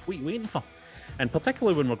 Patreon.com/Wrestling Daft. What are you waiting for? And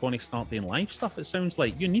particularly when we're going to start doing live stuff, it sounds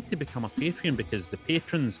like you need to become a Patreon, because the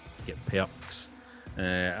patrons get perks.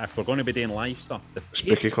 If we're going to be doing live stuff, the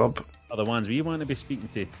Spooky Club are the ones we want to be speaking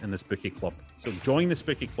to in the Spooky Club. So join the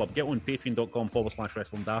Spooky Club. Get on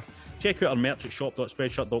patreon.com/Wrestling Daft. Check out our merch at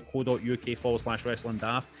shop.spreadshirt.co.uk/Wrestling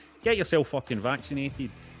Daft. Get yourself fucking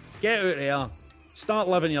vaccinated. Get out there. Start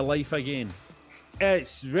living your life again.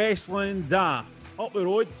 It's Wrestling Daft. Up the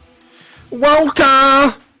road.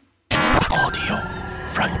 Walter! Audio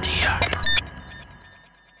Frontier.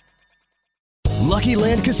 Lucky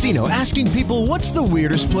Land Casino, asking people, what's the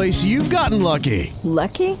weirdest place you've gotten lucky?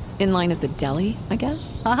 Lucky? In line at the deli, I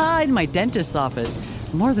guess? Aha, in my dentist's office.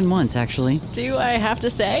 More than once, actually. Do I have to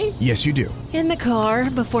say? Yes, you do. In the car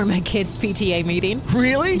before my kids' PTA meeting.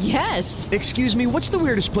 Really? Yes. Excuse me, what's the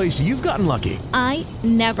weirdest place you've gotten lucky? I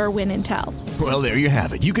never win and tell. Well, there you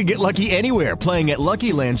have it. You can get lucky anywhere, playing at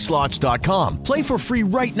LuckyLandSlots.com. Play for free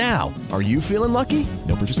right now. Are you feeling lucky?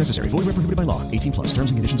 No purchase necessary. Void where prohibited by law. 18+.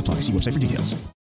 Terms and conditions apply. See website for details.